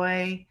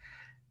joy,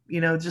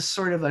 just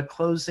sort of a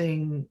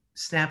closing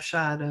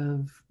snapshot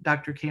of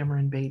Dr.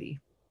 Cameron Beatty.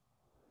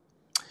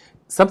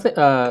 Something,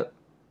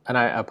 and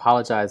I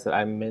apologize that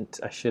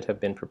I should have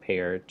been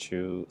prepared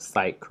to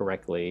cite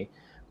correctly,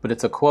 but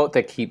it's a quote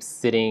that keeps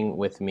sitting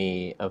with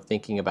me of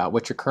thinking about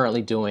what you're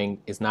currently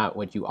doing is not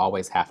what you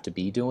always have to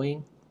be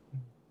doing.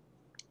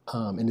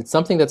 And it's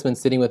something that's been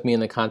sitting with me in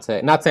the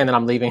context, not saying that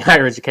I'm leaving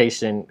higher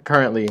education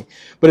currently,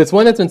 but it's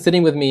one that's been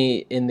sitting with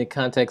me in the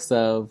context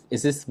of,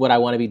 is this what I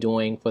want to be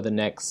doing for the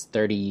next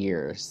 30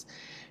 years?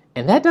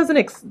 And that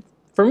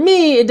for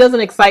me, it doesn't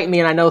excite me.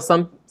 And I know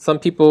some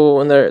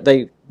people,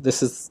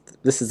 this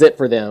is it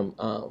for them.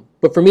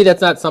 But for me,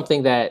 that's not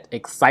something that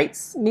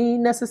excites me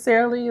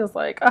necessarily. It's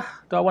like,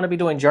 do I want to be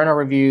doing journal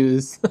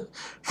reviews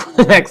for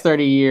the next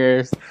 30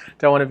 years?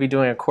 Do I want to be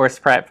doing a course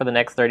prep for the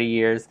next 30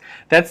 years?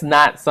 That's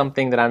not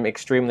something that I'm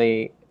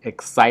extremely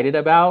excited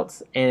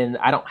about, and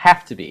I don't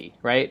have to be,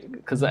 right?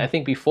 Because I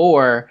think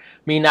before,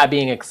 me not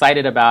being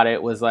excited about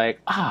it was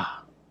like,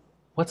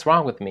 what's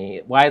wrong with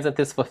me? Why isn't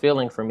this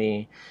fulfilling for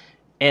me?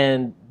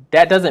 And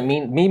that doesn't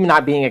mean me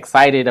not being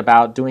excited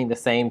about doing the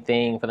same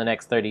thing for the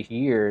next 30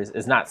 years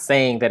is not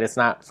saying that it's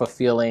not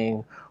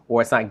fulfilling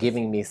or it's not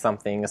giving me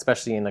something,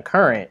 especially in the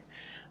current.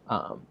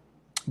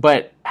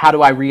 But how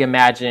do I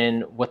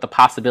reimagine what the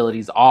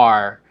possibilities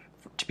are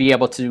to be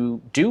able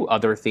to do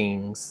other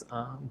things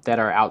that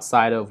are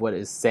outside of what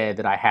is said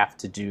that I have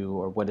to do,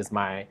 or what is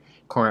my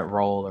current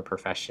role or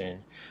profession?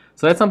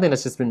 So that's something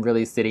that's just been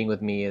really sitting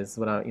with me, is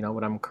what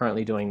I'm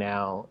currently doing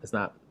now is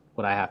not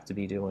what I have to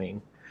be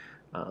doing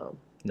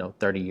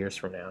 30 years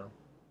from now.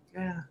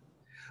 Yeah.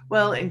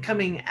 Well, and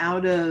coming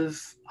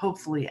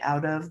hopefully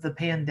out of the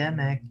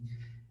pandemic,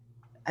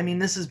 I mean,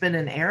 this has been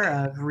an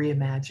era of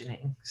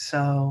reimagining.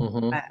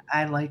 So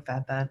I like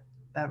that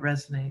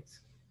resonates.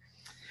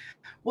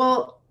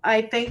 Well,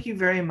 I thank you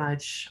very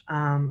much.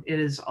 It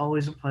is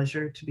always a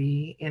pleasure to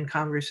be in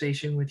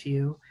conversation with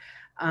you.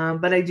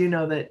 But I do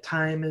know that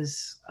time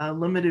is a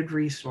limited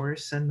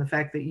resource, and the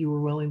fact that you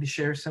were willing to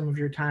share some of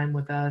your time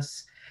with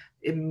us,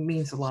 it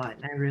means a lot,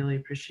 and I really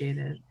appreciate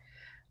it.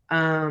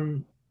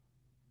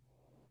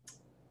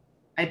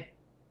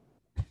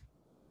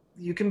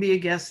 You can be a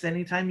guest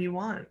anytime you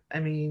want. I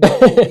mean,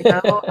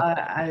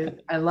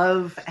 I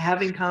love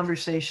having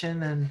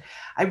conversation, and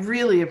I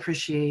really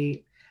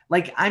appreciate,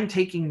 like, I'm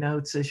taking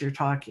notes as you're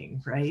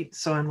talking, right?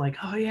 So I'm like,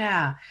 oh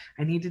yeah,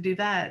 I need to do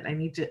that.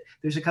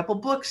 There's a couple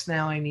books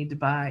now I need to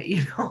buy,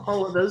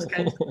 all of those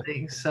kinds of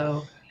things.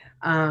 So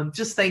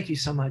just thank you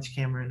so much,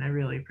 Cameron. I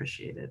really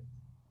appreciate it.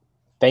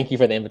 Thank you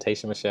for the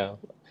invitation, Michelle.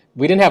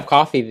 We didn't have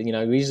coffee.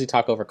 We usually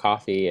talk over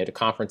coffee at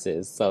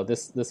conferences. So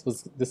this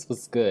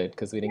was good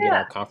because we didn't get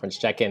our conference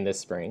check-in this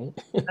spring.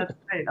 That's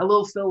right. A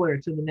little filler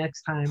to the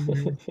next time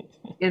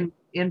we're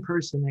in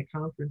person at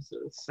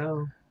conferences.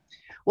 So,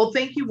 well,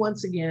 thank you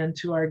once again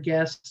to our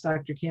guest,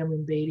 Dr.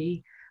 Cameron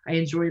Beatty. I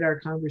enjoyed our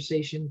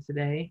conversation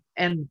today,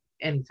 and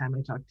anytime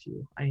I talk to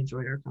you, I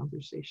enjoyed our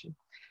conversation.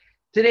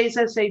 Today's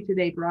SA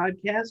Today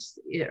podcast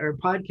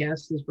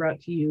is brought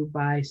to you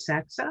by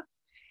SACSA,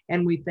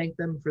 and we thank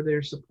them for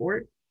their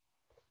support.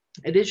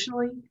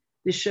 Additionally,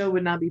 this show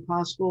would not be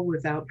possible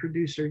without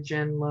producer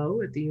Jen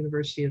Lowe at the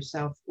University of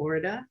South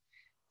Florida.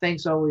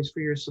 Thanks always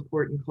for your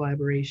support and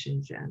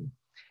collaboration, Jen.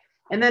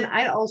 And then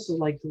I'd also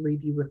like to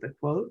leave you with a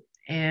quote.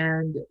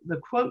 And the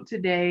quote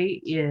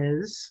today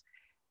is,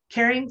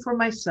 "Caring for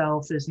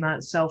myself is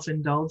not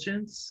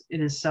self-indulgence,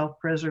 it is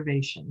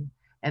self-preservation.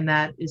 And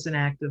that is an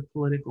act of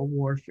political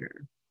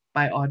warfare,"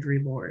 by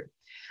Audre Lorde.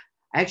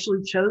 I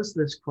actually chose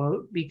this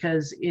quote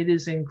because it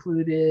is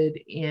included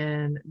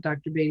in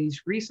Dr.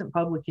 Beatty's recent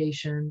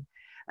publication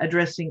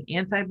addressing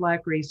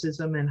anti-Black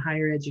racism in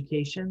higher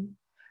education,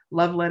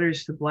 Love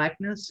Letters to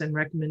Blackness and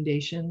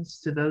Recommendations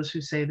to Those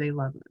Who Say They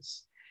Love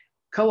Us,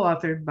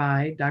 co-authored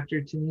by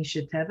Dr.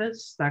 Tanisha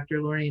Tevis,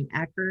 Dr. Lorraine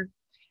Acker,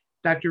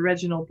 Dr.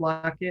 Reginald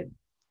Blockett,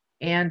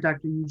 and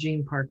Dr.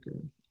 Eugene Parker.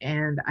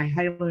 And I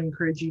highly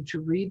encourage you to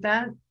read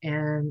that.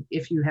 And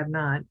if you have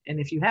not, and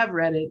if you have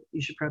read it,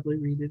 you should probably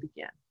read it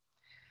again.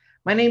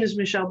 My name is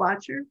Michelle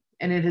Boettcher,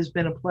 and it has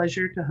been a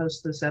pleasure to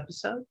host this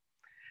episode.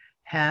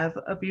 Have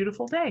a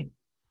beautiful day.